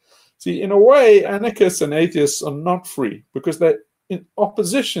Christianity. See, in a way, anarchists and atheists are not free because they're in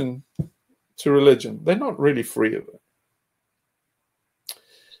opposition to religion. They're not really free of it.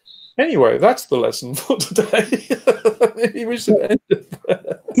 Anyway, that's the lesson for today. Maybe we should end it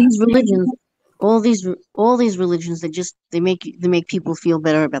there. These religions, all these religions, they make people feel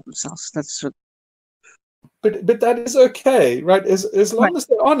better about themselves. That's what. But that is okay, right? As long as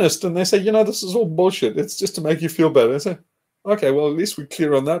they're honest and they say, you know, this is all bullshit. It's just to make you feel better. They say, okay, well, at least we're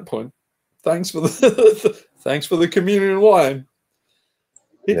clear on that point. Thanks for the thanks for the communion wine.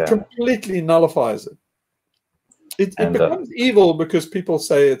 It completely nullifies it. It becomes evil because people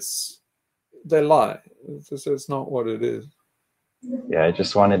say they lie. It's not what it is. Yeah, I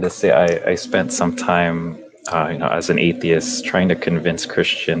just wanted to say I spent some time, you know, as an atheist, trying to convince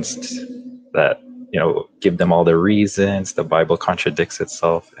Christians that, you know, give them all the reasons the Bible contradicts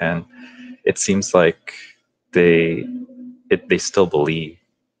itself, and it seems like they still believe,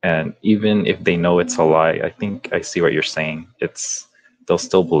 and even if they know it's a lie, I think I see what you're saying. They'll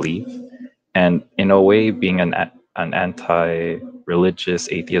still believe, and in a way, being an anti-religious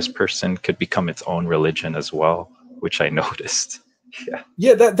atheist person could become its own religion as well, which I noticed.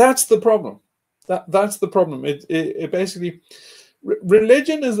 Yeah, that's the problem. That's the problem. It basically,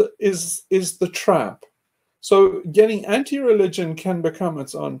 religion is the trap. So getting anti-religion can become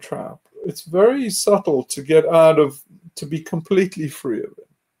its own trap. It's very subtle to get out of, to be completely free of it.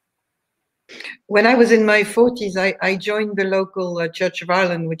 When I was in my 40s, I joined the local Church of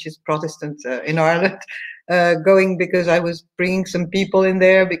Ireland, which is Protestant in Ireland, going because I was bringing some people in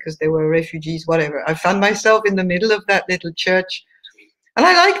there because they were refugees, whatever. I found myself in the middle of that little church, and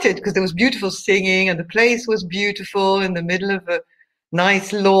I liked it because there was beautiful singing and the place was beautiful in the middle of a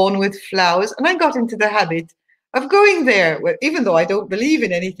nice lawn with flowers. And I got into the habit of going there, even though I don't believe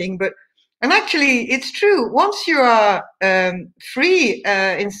in anything. And actually, it's true. Once you are free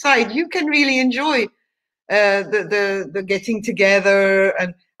inside, you can really enjoy the getting together.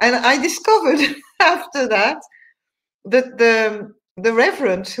 And I discovered after that the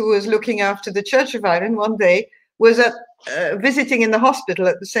reverend who was looking after the Church of Ireland one day was at visiting in the hospital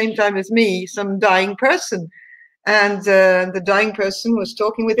at the same time as me some dying person, and the dying person was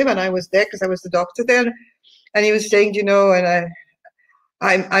talking with him, and I was there because I was the doctor there, and he was saying, you know, and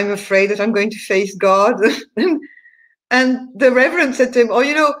I'm afraid that I'm going to face God. And the Reverend said to him, oh,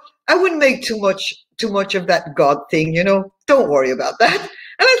 you know, I wouldn't make too much of that God thing, you know, don't worry about that. And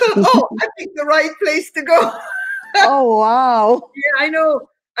I thought, oh, I picked the right place to go. Oh, wow. Yeah, I know.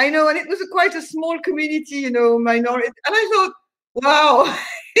 And it was quite a small community, you know, minority. And I thought, wow,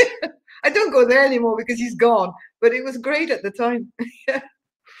 I don't go there anymore because he's gone. But it was great at the time.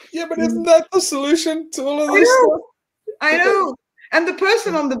 Yeah, but isn't that the solution to all of this stuff? I know. And the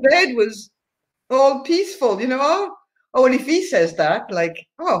person on the bed was all peaceful, you know. Oh, and if he says that, like,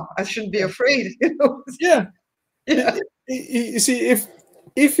 oh, I shouldn't be afraid, you know. Yeah. You see,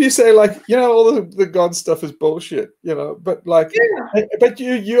 if you say, like, you know, all the God stuff is bullshit, you know, but like, but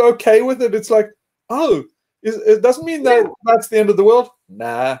you okay with it? It's like, oh, it doesn't mean that that's the end of the world.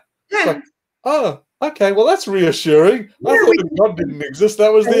 Nah. It's like, oh, okay, well, that's reassuring. I thought if God didn't exist,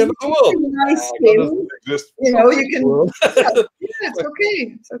 that was the end of the world. Nice God doesn't exist. You know, you can. Yeah, it's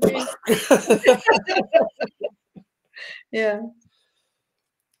okay. It's okay. Yeah.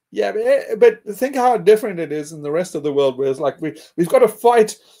 Yeah, but think how different it is in the rest of the world, where it's like we've got to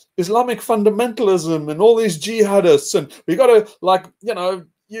fight Islamic fundamentalism and all these jihadists, and we got to, like, you know,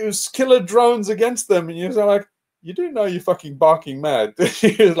 use killer drones against them, and you're like, you do know you're fucking barking mad.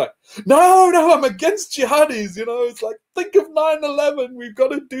 It's like, no, I'm against jihadis, you know. It's like, think of 9/11, we've got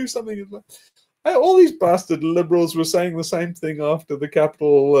to do something. It's like, all these bastard liberals were saying the same thing after the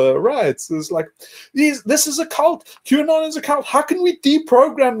Capitol riots. It's like, this is a cult. QAnon is a cult. How can we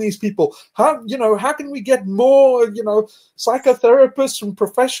deprogram these people? How can we get more, you know, psychotherapists and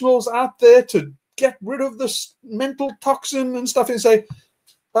professionals out there to get rid of this mental toxin and stuff? And say,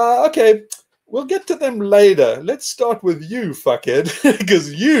 okay, we'll get to them later. Let's start with you, fuckhead,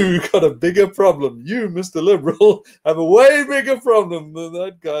 because you got a bigger problem. You, Mr. Liberal, have a way bigger problem than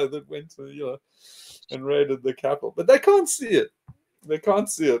that guy that went to, you know, and raided the Capitol. But they can't see it. They can't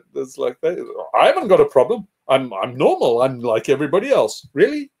see it. It's like, I haven't got a problem. I'm normal. I'm like everybody else.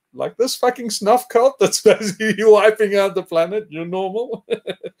 Really? Like this fucking snuff cult that's basically wiping out the planet? You're normal?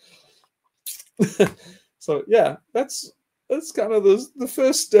 So yeah, that's kind of the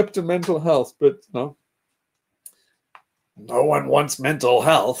first step to mental health. But no one wants mental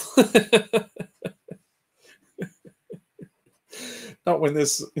health. Not when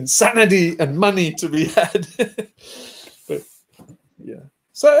there's insanity and money to be had. But yeah.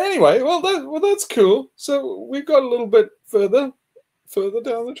 So anyway, well that's cool. So we've got a little bit further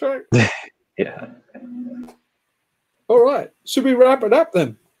down the track. Yeah. All right. Should we wrap it up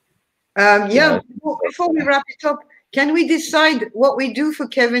then? Yeah. Before we wrap it up, can we decide what we do for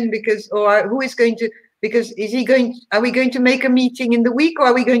Kevin? Because, or who is going to? Because are we going to make a meeting in the week, or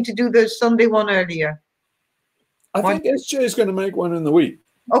are we going to do the Sunday one earlier? I think SJ is going to make one in the week.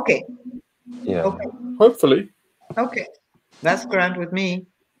 Okay. Yeah. Okay. Hopefully. Okay. That's grand with me.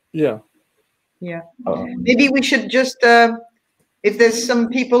 Yeah. Yeah. Maybe we should just, if there's some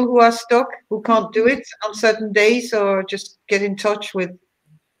people who are stuck, who can't do it on certain days, or just get in touch with,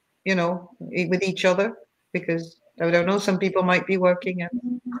 you know, with each other, because I don't know, some people might be working.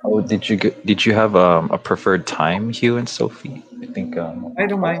 Oh, did you have a preferred time, Hugh and Sophie? I think. I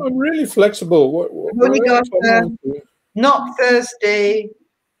don't mind. I'm really flexible. We've only got not Thursday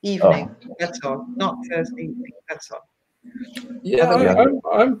evening. That's all. Not Thursday evening. That's all. Yeah,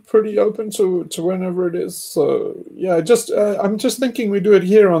 I'm pretty open to whenever it is. So yeah, I'm just thinking we do it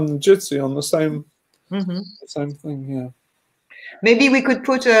here on Jitsi on the same thing. Yeah. Maybe we could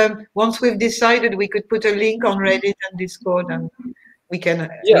put once we've decided, we could put a link on Reddit and Discord, and we can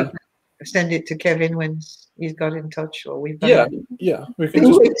send it to Kevin when he's got in touch, or we've yeah. We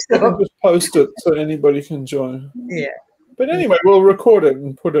can just post it so anybody can join. Yeah. But anyway, we'll record it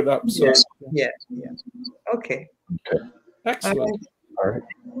and put it up. So yeah. Okay. Excellent. All right.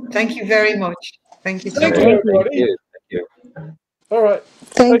 Thank you very much. Thank you so Thank much. you, everybody. Thank you. All right.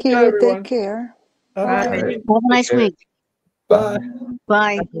 Thank Take you. care, everyone. Take care. Have a Bye. nice week. Have a nice week. Bye.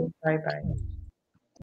 Bye. Bye-bye.